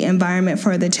healthy environment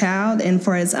for the child and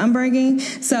for its upbringing.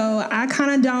 So I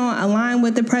kind of don't align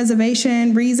with the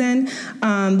preservation reason.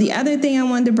 The other thing I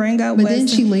wanted to bring up But was... didn't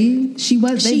she leave? She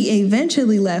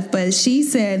eventually left, but she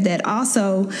said that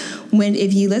also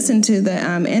if you listen to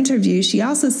the interview, she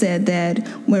also said that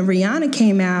when Rihanna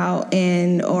came out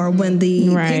when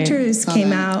the pictures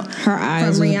came out, her eyes from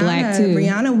was Rihanna, black too.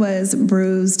 Rihanna was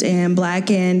bruised and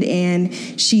blackened, and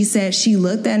she said she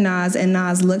looked at Nas and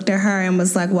Nas looked at her and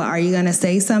was like, well, are you going to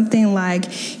say something? Like,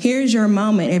 here's your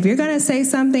moment. If you're going to say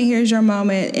something, here's your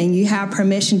moment, and you have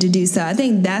permission to do so. I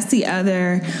think that's the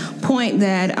other point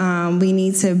that we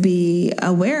need to be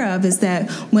aware of, is that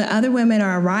when other women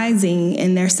are rising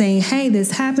and they're saying, hey,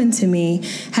 this happened to me,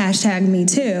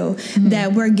 #MeToo,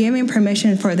 that we're giving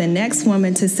permission for the next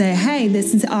woman to say, hey,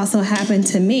 this has also happened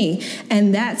to me.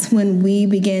 And that's when we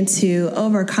begin to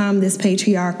overcome this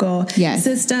patriarchal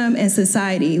system and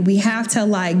society. We have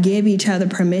to give each other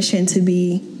permission to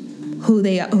be who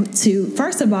they are, to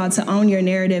first of all to own your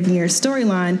narrative and your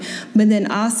storyline, but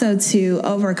then also to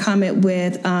overcome it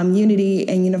with unity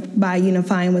and by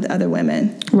unifying with other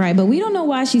women. Right, but we don't know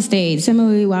why she stayed.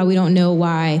 Similarly, why we don't know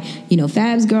why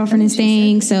Fab's girlfriend is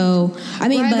staying. So I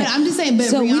mean, but I'm just saying. But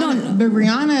so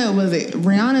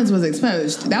Rihanna's was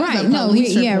exposed. That was a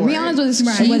police report. Rihanna's was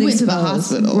She was went exposed. to the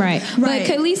hospital. Right. But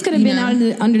Khalees could have been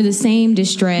under the same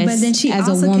distress but then she as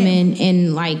a woman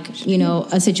in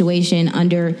a situation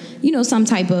under some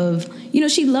type of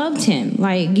she loved him,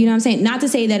 what I'm saying. Not to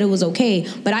say that it was okay,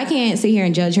 but I can't sit here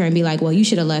and judge her and be like, well, you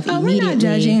should have left immediately. We're not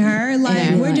judging her.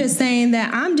 We're just saying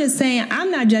that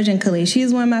I'm not judging Khalees.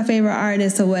 She's one of my favorite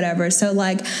artists or whatever. So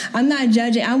I'm not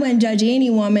judging. I wouldn't judge any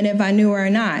woman if I knew her or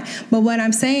not. But what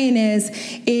I'm saying is,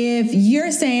 if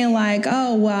you're saying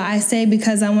oh, well, I say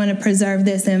because I want to preserve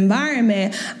this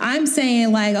environment, I'm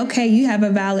saying okay, you have a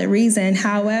valid reason.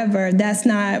 However, that's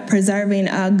not preserving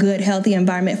a good, healthy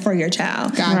environment for your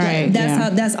child. Right.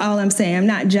 That's all I'm saying. I'm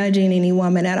not judging any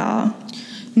woman at all.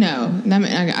 No, I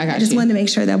got I just wanted to make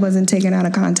sure that wasn't taken out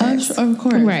of context. Of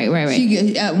course. Right.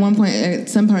 She, at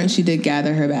some point, she did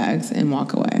gather her bags and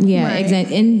walk away. Yeah,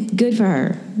 exactly. And good for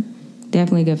her.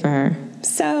 Definitely good for her.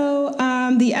 So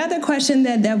the other question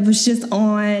that was just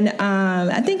on,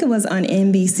 I think it was on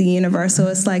NBC Universal.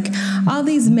 It's all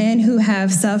these men who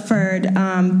have suffered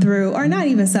through, or not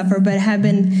even suffered, but have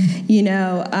been,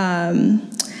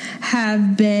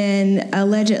 have been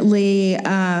allegedly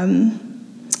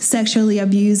sexually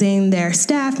abusing their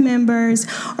staff members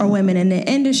or women in the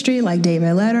industry, like David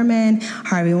Letterman,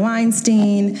 Harvey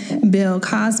Weinstein, Bill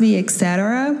Cosby,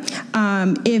 etc.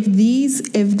 If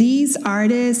these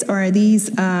artists or these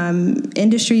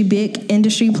big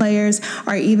industry players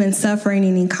are even suffering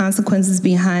any consequences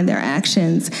behind their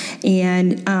actions,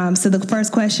 and so the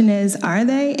first question is, are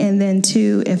they? And then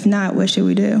 2, if not, what should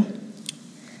we do?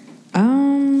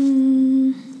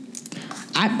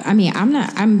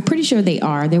 I'm pretty sure they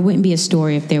are. There wouldn't be a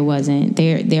story if there wasn't.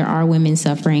 There are women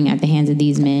suffering at the hands of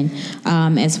these men.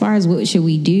 As far as what should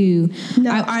we do?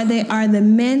 No, are the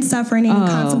men suffering any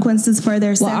consequences for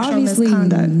their sexual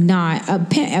misconduct? Not.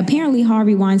 Apparently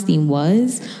Harvey Weinstein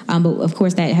was, but of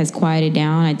course that has quieted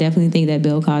down. I definitely think that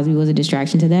Bill Cosby was a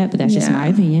distraction to that, but that's just my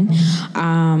opinion.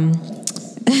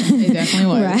 It definitely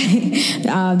was. Right.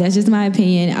 That's just my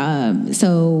opinion.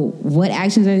 So what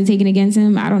actions are they taking against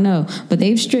him? I don't know. But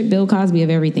they've stripped Bill Cosby of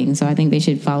everything. So I think they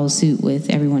should follow suit with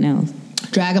everyone else.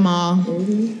 Drag them all.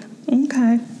 Mm-hmm.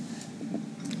 Okay.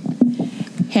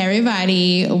 Hey,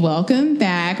 everybody. Welcome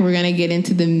back. We're going to get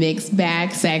into the mixed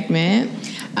bag segment.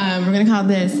 We're going to call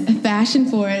this Fashion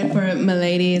Forward for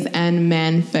Miladies and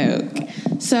Men Folk.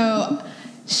 So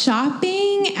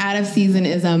shopping out of season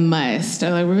is a must.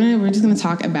 We're just gonna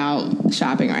talk about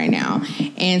shopping right now,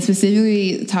 and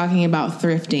specifically talking about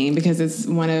thrifting, because it's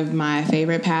one of my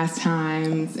favorite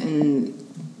pastimes and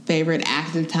favorite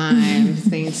active time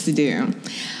things to do.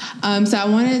 So I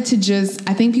wanted to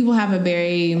I think people are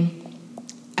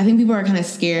kind of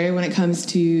scared when it comes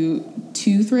to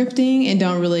thrifting and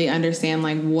don't really understand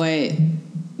what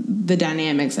the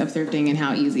dynamics of thrifting and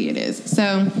how easy it is.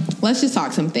 So let's just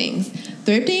talk some things.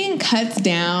 Thrifting cuts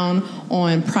down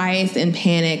on price and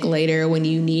panic later when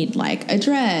you need a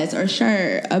dress or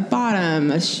shirt, a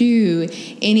bottom, a shoe,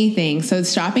 anything. So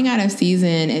shopping out of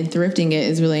season and thrifting it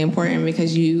is really important,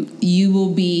 because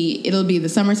it'll be the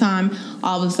summertime.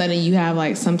 All of a sudden you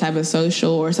have some type of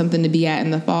social or something to be at in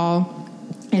the fall.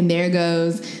 And there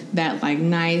goes that like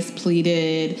nice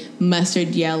pleated mustard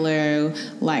yellow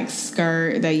like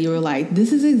skirt that you were like,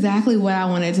 this is exactly what I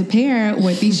wanted to pair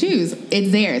with these shoes.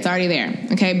 It's there. It's already there.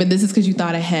 Okay. But this is because you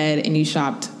thought ahead and you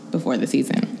shopped before the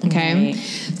season. Okay. Right.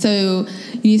 So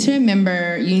you need to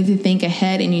remember, you need to think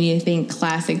ahead and you need to think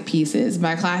classic pieces.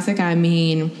 By classic, I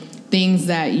mean things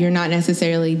that you're not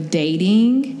necessarily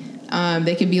dating.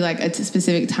 They could be like a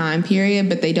specific time period,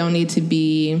 but they don't need to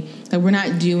be like, we're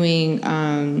not doing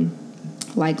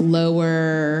like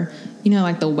lower,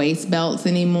 like the waist belts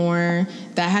anymore.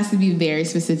 That has to be very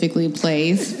specifically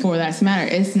placed for that to matter.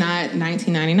 It's not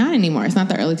 1999 anymore. It's not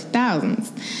the early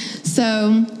 2000s.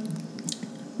 So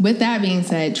with that being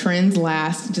said, trends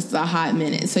last just a hot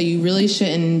minute. So you really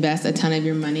shouldn't invest a ton of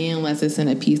your money unless it's in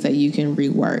a piece that you can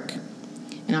rework.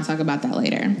 And I'll talk about that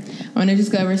later. I want to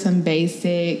just go over some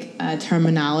basic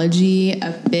terminology.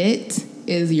 A fit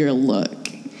is your look.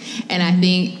 And I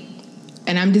think,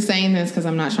 and I'm just saying this because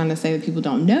I'm not trying to say that people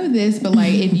don't know this, but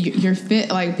like if your fit,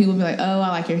 like people be like, oh, I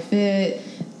like your fit,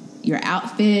 your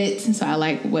outfit, so I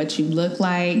like what you look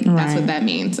like. Right. That's what that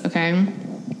means, okay?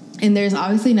 And there's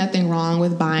obviously nothing wrong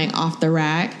with buying off the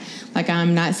rack. Like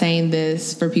I'm not saying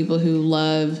this for people who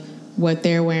love what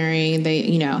they're wearing.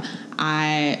 They,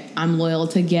 I'm loyal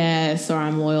to Guess or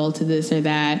I'm loyal to this or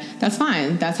that. That's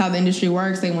fine. That's how the industry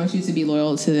works. They want you to be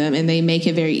loyal to them, and they make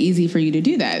it very easy for you to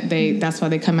do that. That's why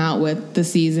they come out with the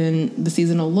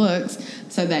seasonal looks,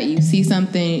 so that you see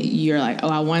something, you're like, oh,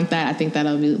 I want that. I think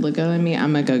that'll look good on me.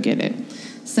 I'm gonna go get it.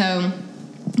 So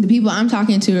the people I'm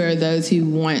talking to are those who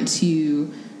want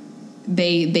to.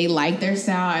 They like their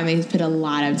style and they put a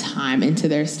lot of time into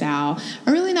their style,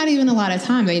 or really not even a lot of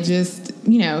time. They just,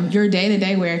 your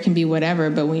day-to-day wear can be whatever,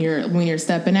 but when you're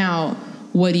stepping out,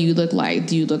 what do you look like?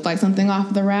 Do you look like something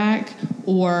off the rack,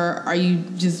 or are you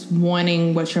just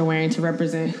wanting what you're wearing to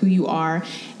represent who you are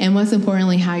and most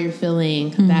importantly how you're feeling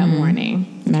that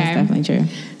morning? Okay? That's definitely true.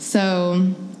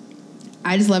 So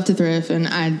I just love to thrift, and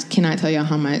I cannot tell you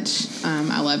how much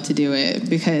I love to do it,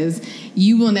 because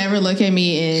you will never look at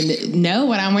me and know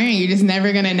what I'm wearing. You're just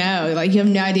never going to know. Like, you have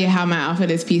no idea how my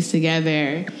outfit is pieced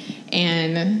together.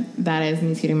 And that is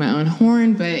me tooting my own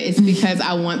horn, but it's because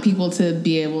I want people to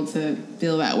be able to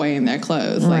feel that way in their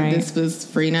clothes. Right. Like, this was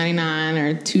free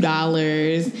 $99 or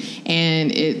 $2,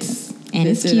 and it's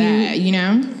this or that,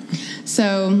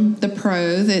 So the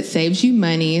pros, it saves you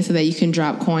money so that you can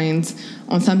drop coins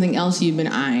on something else you've been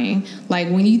eyeing. Like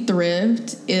when you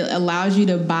thrift, it allows you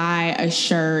to buy a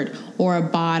shirt or a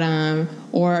bottom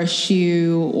or a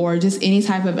shoe or just any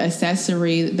type of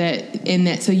accessory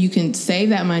so you can save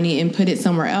that money and put it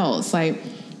somewhere else. Like,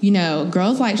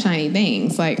 girls like shiny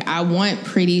things. Like, I want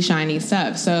pretty shiny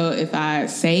stuff. So if I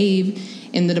save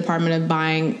in the department of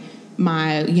buying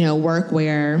my,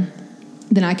 workwear,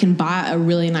 then I can buy a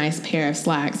really nice pair of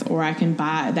slacks, or I can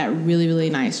buy that really, really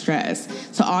nice dress.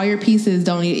 So all your pieces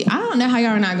I don't know how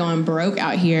y'all are not going broke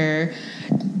out here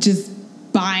just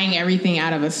buying everything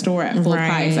out of a store at full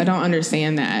price. I don't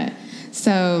understand that.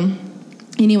 So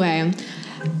anyway,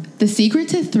 the secret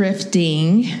to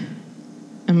thrifting,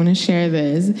 I'm going to share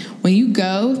this. When you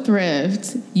go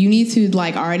thrift, you need to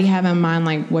already have in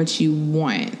mind what you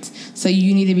want. So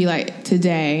you need to be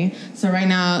today. So right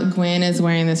now, Gwen is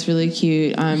wearing this really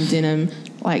cute denim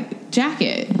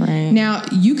jacket. Right. Now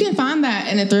you can find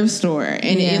that in a thrift store, and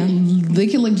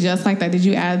it can look just like that. Did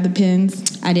you add the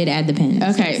pins? I did add the pins.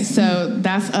 Okay, so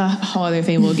that's a whole other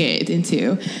thing we'll get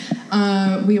into.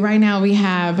 We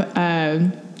have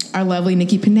our lovely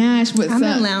Nikki Panache. I'm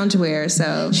in loungewear,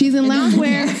 so she's in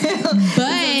loungewear,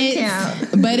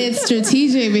 but it's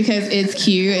strategic because it's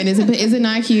cute. And is it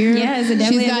not cute? Yeah,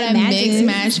 she's got a mixed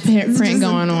match print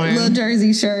going on. Little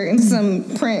jersey shirt and some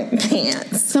print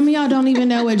pants. Some of y'all don't even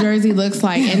know what jersey looks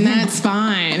like, and that's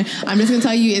fine. I'm just gonna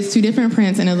tell you it's two different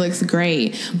prints, and it looks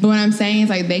great. But what I'm saying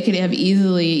is they could have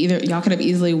y'all could have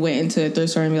easily went into a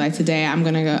thrift store and be like, today I'm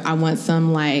gonna go. I want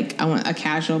a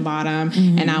casual bottom,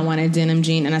 and I want a denim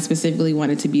jean, and I specifically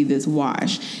want it to be this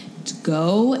wash. Just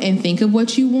go and think of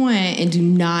what you want, and do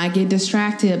not get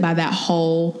distracted by that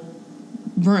whole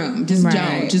room. Just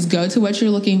don't. Just go to what you're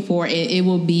looking for, and it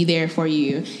will be there for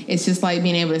you. It's just like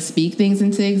being able to speak things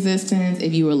into existence.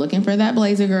 If you were looking for that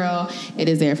blazer, girl, it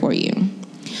is there for you.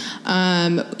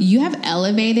 You have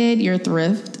elevated your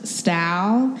thrift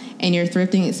style and your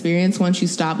thrifting experience once you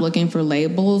stop looking for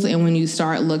labels, and when you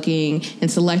start looking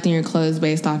and selecting your clothes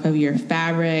based off of your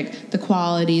fabric, the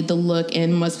quality, the look,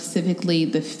 and more specifically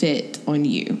the fit on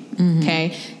you.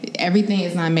 Okay, everything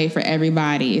is not made for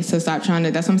everybody, so stop trying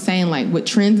to. That's what I'm saying. With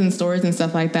trends in stores and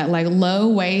stuff like that, low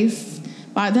waist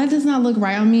that does not look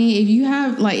right on me. If you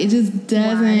have, like, it just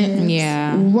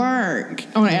doesn't work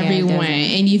on everyone.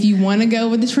 And if you want to go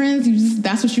with the trends,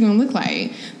 that's what you're going to look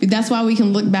like. But that's why we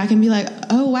can look back and be like,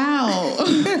 oh, wow.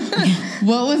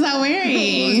 What was I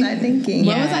wearing? What was I thinking?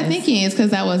 What was I thinking? It's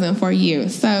because that wasn't for you.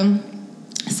 So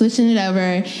switching it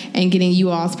over and getting you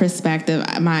all's perspective,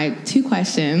 my 2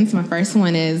 questions. My first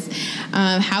one is,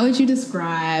 how would you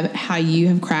describe how you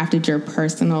have crafted your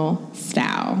personal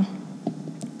style?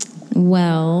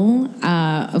 Well,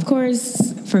 of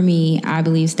course, for me, I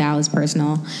believe style is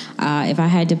personal. If I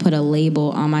had to put a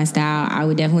label on my style, I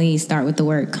would definitely start with the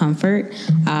word comfort.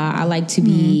 I like to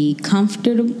be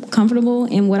comfortable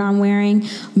in what I'm wearing,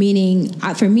 meaning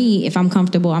for me, if I'm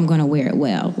comfortable, I'm going to wear it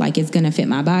well. Like, it's going to fit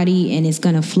my body and it's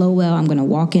going to flow well. I'm going to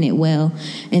walk in it well.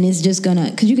 And it's just going to,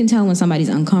 because you can tell when somebody's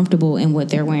uncomfortable in what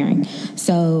they're wearing.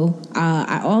 So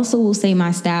I also will say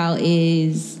my style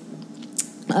is...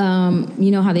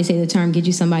 you know how they say the term, get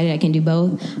you somebody that can do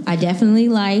both. I definitely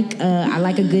I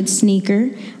like a good sneaker.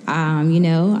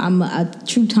 I'm a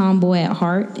true tomboy at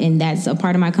heart, and that's a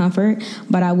part of my comfort.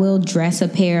 But I will dress a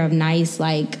pair of nice,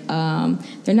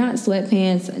 they're not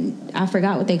sweatpants. I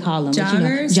forgot what they call them.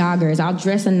 Joggers? Joggers. I'll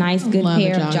dress a nice, good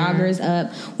pair of joggers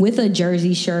up with a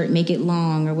jersey shirt, make it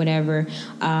long or whatever.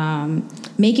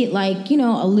 Make it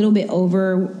a little bit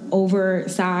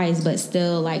oversized, but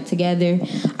still together.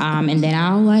 And then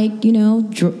I'll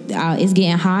it's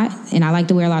getting hot, and I like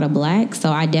to wear a lot of black,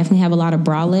 so I definitely have a lot of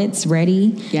bralettes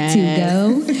ready to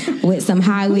go with some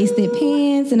high-waisted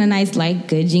pants and a nice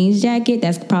good jeans jacket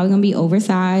that's probably gonna be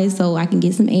oversized, so I can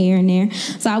get some air in there.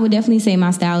 So I would definitely say my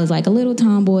style is a little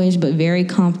tomboyish, but very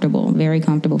comfortable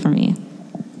for me.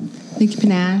 Thank you,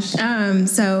 Panache.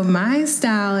 So my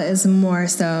style is more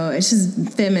so, it's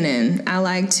just feminine. I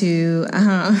like to,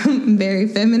 very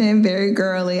feminine, very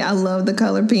girly. I love the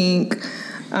color pink.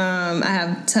 I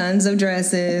have tons of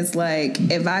dresses.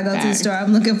 If I go to the store,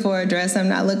 I'm looking for a dress. I'm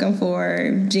not looking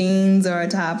for jeans or a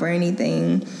top or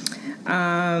anything.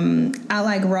 I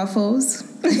like ruffles.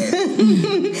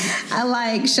 I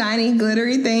like shiny,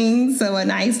 glittery things. So a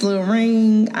nice little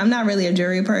ring. I'm not really a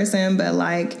jewelry person, but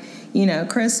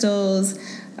crystals,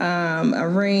 a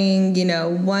ring,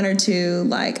 1 or 2.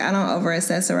 I don't over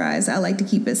accessorize. I like to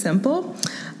keep it simple.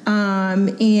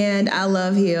 And I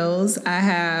love heels. I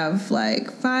have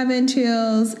 5-inch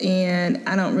heels, and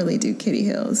I don't really do kitty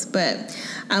heels, but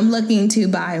I'm looking to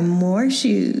buy more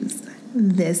shoes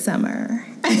this summer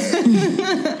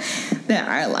that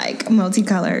are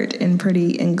multicolored and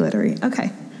pretty and glittery.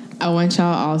 Okay. I want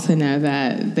y'all all to know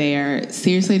that they are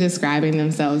seriously describing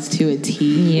themselves to a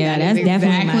T. Yeah, that's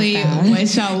definitely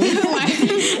what y'all look like.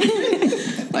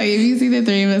 If you see the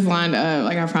 3 of us lined up,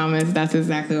 I promise that's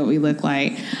exactly what we look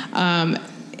like.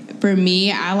 For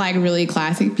me, I like really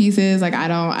classic pieces. I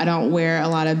don't wear a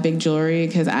lot of big jewelry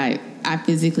because I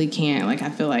physically can't. I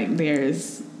feel like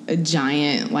there's a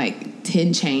giant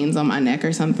 10 chains on my neck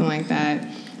or something like that.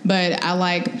 But I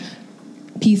like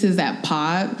pieces that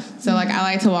pop. So I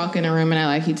like to walk in a room and I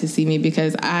like you to see me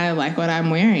because I like what I'm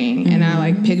wearing, and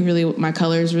I pick my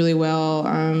colors really well.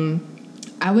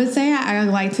 I would say I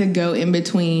like to go in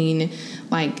between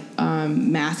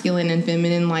masculine and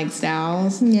feminine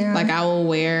styles. Yeah. I will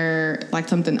wear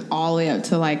something all the way up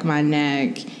to my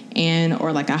neck or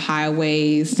a high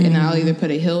waist, and I'll either put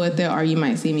a heel with it, or you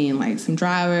might see me in some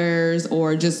drivers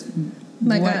or just an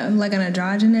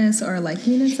androgynous or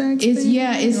unisex.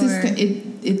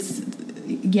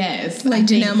 Yes.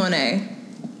 Janelle Monáe.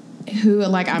 Who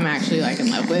I'm actually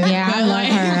in love with. Yeah, I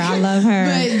love her.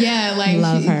 But yeah,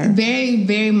 love her. Very,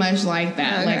 very much like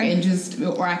that. Okay.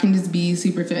 Or I can just be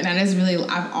super fit. And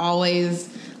I've always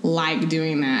liked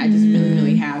doing that. I just really,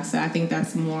 really have. So I think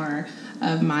that's more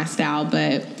of my style.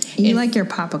 But you like your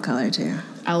pop of color too.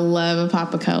 I love a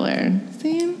pop of color.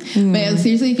 See? But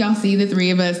seriously, if y'all see the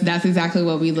 3 of us, that's exactly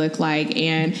what we look like.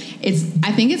 And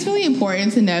I think it's really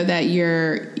important to know that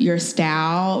your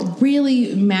style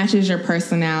really matches your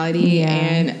personality. Yeah.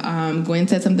 And Gwen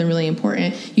said something really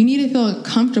important. You need to feel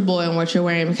comfortable in what you're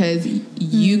wearing, because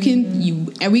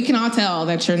and we can all tell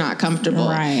that you're not comfortable.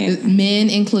 Right.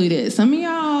 Men included. Some of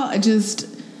y'all just...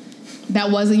 that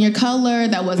wasn't your color,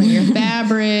 that wasn't your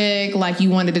fabric, you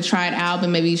wanted to try it out, but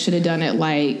maybe you should have done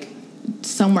it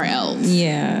somewhere else.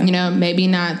 Yeah. Maybe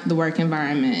not the work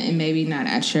environment, and maybe not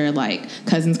at your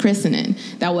cousin's christening.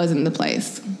 That wasn't the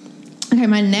place. Okay,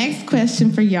 my next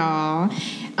question for y'all.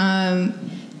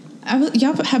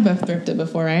 Y'all have both thrifted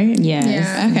before, right? Yes.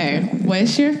 Yeah. Okay.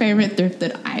 What's your favorite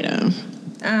thrifted item?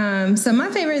 So my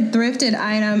favorite thrifted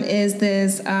item is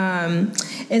this,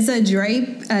 it's a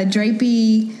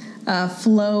drapey,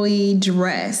 flowy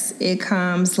dress. It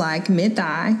comes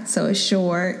mid-thigh, so it's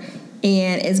short,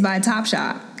 and it's by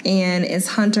Topshop. And it's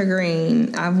hunter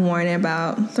green. I've worn it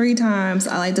about 3 times.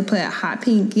 I like to put hot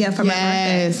pink. Yeah, for my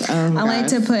birthday. Oh my I like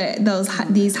to put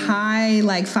these high,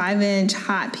 like 5-inch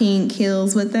hot pink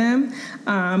heels with them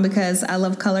because I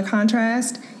love color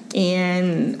contrast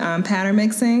and pattern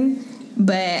mixing.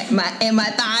 But my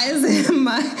thighs,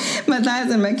 my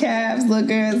thighs and my calves look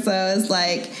good. So it's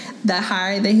like the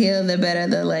higher the heel, the better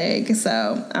the leg.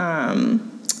 So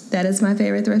that is my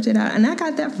favorite thrifted item. And I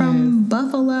got that from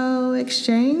Buffalo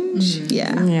Exchange.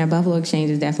 Mm-hmm. Yeah, Buffalo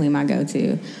Exchange is definitely my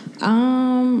go-to.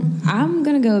 I'm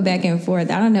going to go back and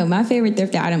forth. I don't know. My favorite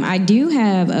thrifted item, I do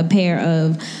have a pair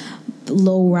of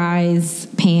low-rise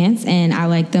pants, and I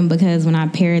like them because when I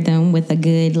pair them with a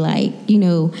good, like, you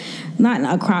know, not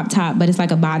a crop top, but it's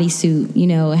like a bodysuit, you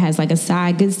know, it has like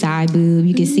a good side boob.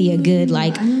 You can see a good,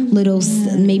 like, little,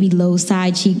 maybe low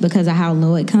side cheek because of how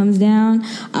low it comes down.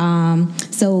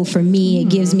 So for me, it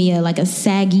gives me a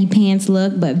saggy pants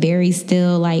look, but very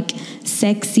still like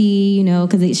sexy, you know,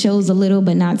 because it shows a little,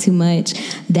 but not too much.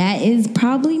 That is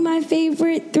probably my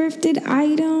favorite thrifted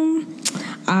item.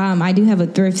 I do have a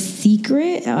thrift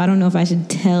secret. I don't know if I should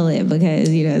tell it because,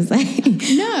 you know, it's like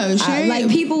no, sure. Like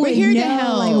people would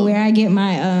know like where I get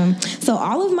my so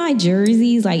all of my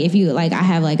jerseys, like if you like, I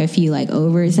have like a few like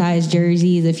oversized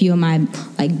jerseys, a few of my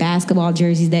like basketball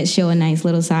jerseys that show a nice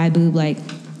little side boob, like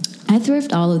I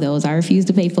thrift all of those. I refuse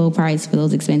to pay full price for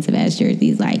those expensive ass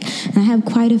jerseys. Like, and I have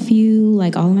quite a few.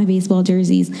 Like all of my baseball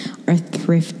jerseys are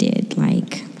thrifted.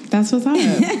 Like. That's what's up.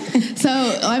 So,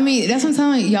 I mean, that's what I'm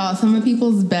telling y'all. Some of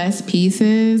people's best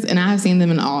pieces, and I have seen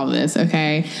them in all of this,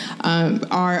 okay,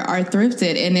 are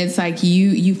thrifted. And it's like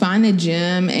you find a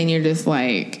gem and you're just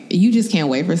like, you just can't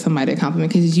wait for somebody to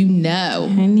compliment because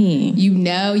honey,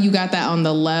 you got that on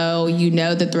the low. You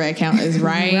know the thread count is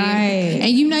right. Right. And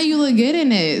you know you look good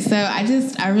in it. So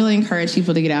I really encourage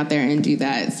people to get out there and do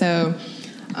that. So...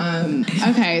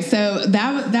 okay, so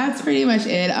that's pretty much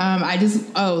it.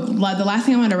 The last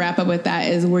thing I want to wrap up with that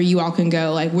is where you all can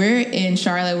go. Like, we're in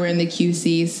Charlotte, we're in the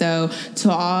QC, so to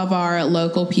all of our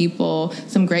local people,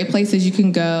 some great places you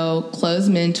can go. Clothes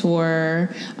Mentor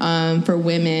for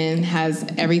women has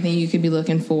everything you could be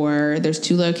looking for. There's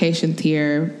 2 locations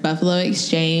here. Buffalo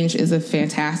Exchange is a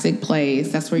fantastic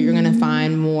place. That's where you're going to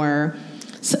find more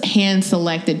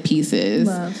hand-selected pieces.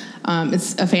 Love.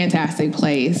 It's a fantastic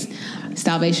place.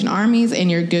 Salvation Armies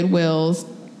and your Goodwills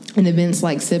and events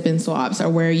like Sip and Swaps are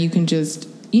where you can just,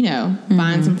 you know,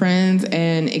 find some friends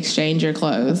and exchange your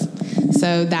clothes.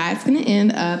 So that's going to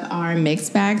end up our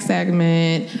mixed bag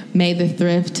segment. May the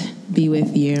thrift be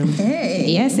with you. Hey.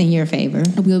 Yes, in your favor.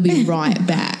 We'll be right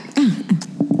back.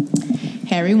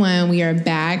 Hey, everyone. We are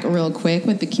back real quick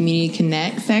with the Community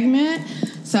Connect segment.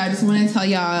 So I just want to tell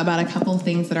y'all about a couple of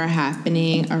things that are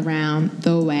happening around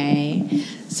the way.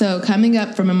 So coming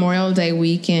up for Memorial Day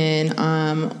weekend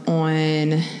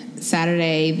on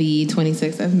Saturday, the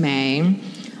 26th of May,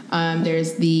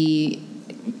 there's the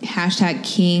hashtag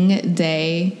King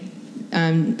Day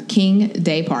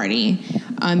Party.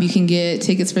 You can get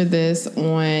tickets for this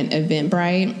on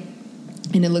Eventbrite,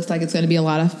 and it looks like it's going to be a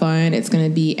lot of fun. It's going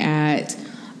to be at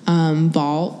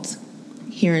Vault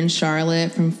here in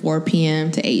Charlotte from 4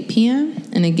 p.m. to 8 p.m.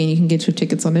 And again, you can get your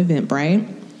tickets on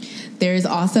Eventbrite. There's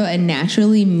also a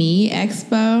Naturally Me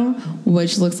Expo,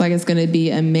 which looks like it's going to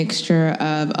be a mixture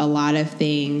of a lot of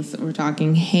things. We're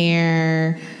talking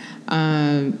hair,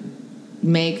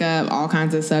 makeup, all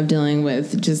kinds of stuff dealing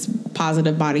with just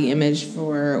positive body image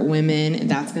for women.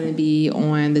 That's going to be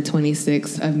on the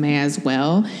 26th of May as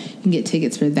well. You can get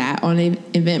tickets for that on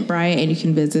Eventbrite, and you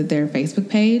can visit their Facebook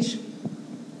page.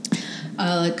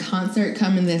 A concert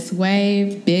coming this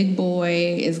way. Big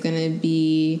Boy is going to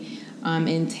be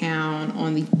in town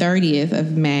on the 30th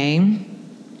of May.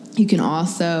 You can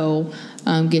also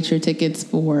get your tickets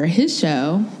for his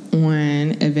show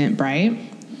on Eventbrite.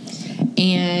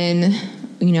 And,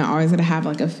 you know, always going to have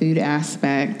like a food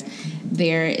aspect.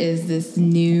 There is this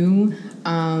new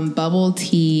bubble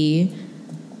tea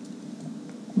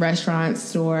restaurant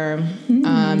store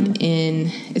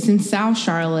it's in South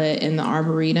Charlotte in the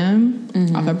Arboretum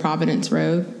off of Providence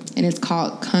Road, and it's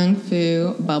called Kung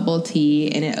Fu Bubble Tea,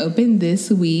 and it opened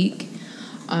this week.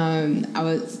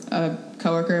 A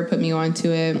coworker put me onto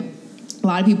it. A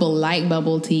lot of people like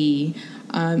bubble tea,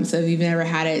 so if you've never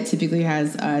had it, typically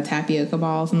has tapioca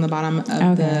balls on the bottom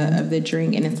of the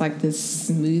drink, and it's like this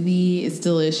smoothie. It's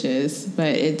delicious,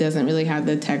 but it doesn't really have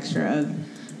the texture of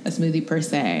a smoothie per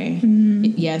se.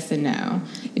 Yes and no.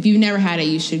 If you've never had it,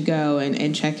 you should go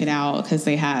and check it out because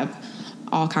they have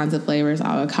all kinds of flavors: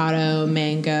 avocado,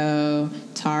 mango,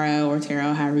 taro, or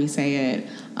taro, however you say it.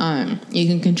 You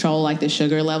can control like the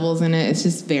sugar levels in it. It's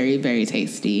just very, very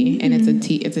tasty, and it's a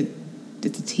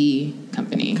tea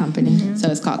company. So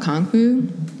it's called Kung Fu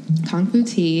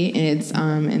Tea, and it's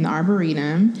in the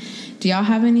Arboretum. Do y'all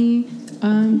have any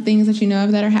things that you know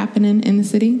of that are happening in the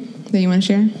city that you want to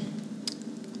share?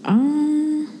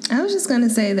 I was just going to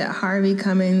say that Harvey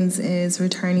Cummins is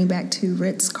returning back to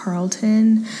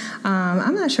Ritz-Carlton.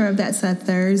 I'm not sure if that's a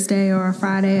Thursday or a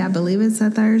Friday. I believe it's a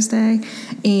Thursday.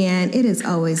 And it is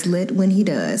always lit when he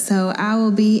does. So I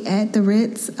will be at the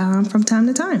Ritz from time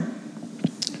to time.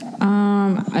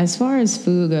 As far as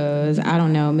food goes, I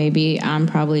don't know. Maybe I'm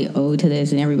probably owed to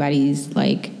this and everybody's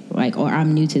like, or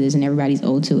I'm new to this and everybody's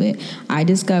owed to it. I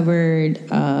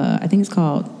discovered, I think it's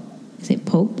called, is it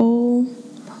Poke Bowl?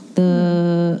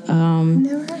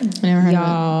 Never heard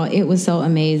y'all, of it was so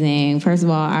amazing. First of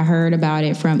all, I heard about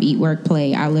it from Eat Work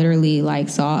Play. I literally like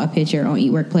saw a picture on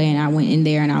Eat Work Play and I went in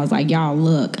there and I was like, y'all,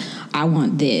 look, I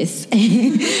want this.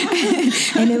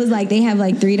 And it was like they have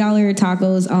like $3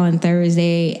 tacos on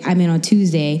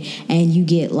Tuesday, and you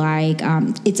get like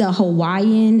it's a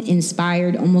Hawaiian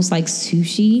inspired, almost like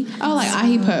sushi. Oh, like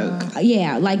ahi poke.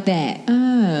 Yeah, like that.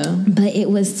 Oh. But it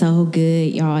was so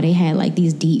good, y'all. They had like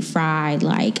these deep fried,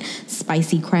 like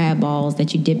spicy crab balls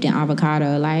that you dipped in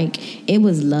avocado. Like, it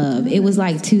was love. It was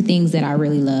like two things that I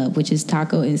really love, which is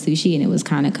taco and sushi, and it was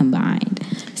kind of combined.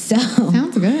 So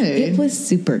sounds good. It was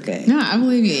super good. No, I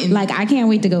believe you. Like, I can't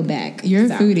wait to go back. You're a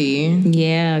foodie.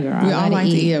 Yeah, girl. We all like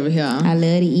to eat over here. I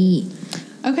love to eat.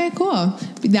 Okay, cool.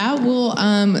 That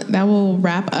will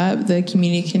wrap up the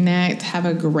Community Connect. Have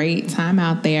a great time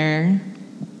out there.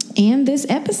 And this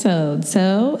episode.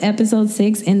 So, episode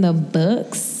 6 in the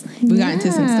books. We got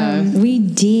into some stuff. We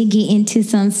did get into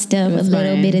some stuff, a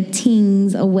little bit of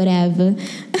tings or whatever.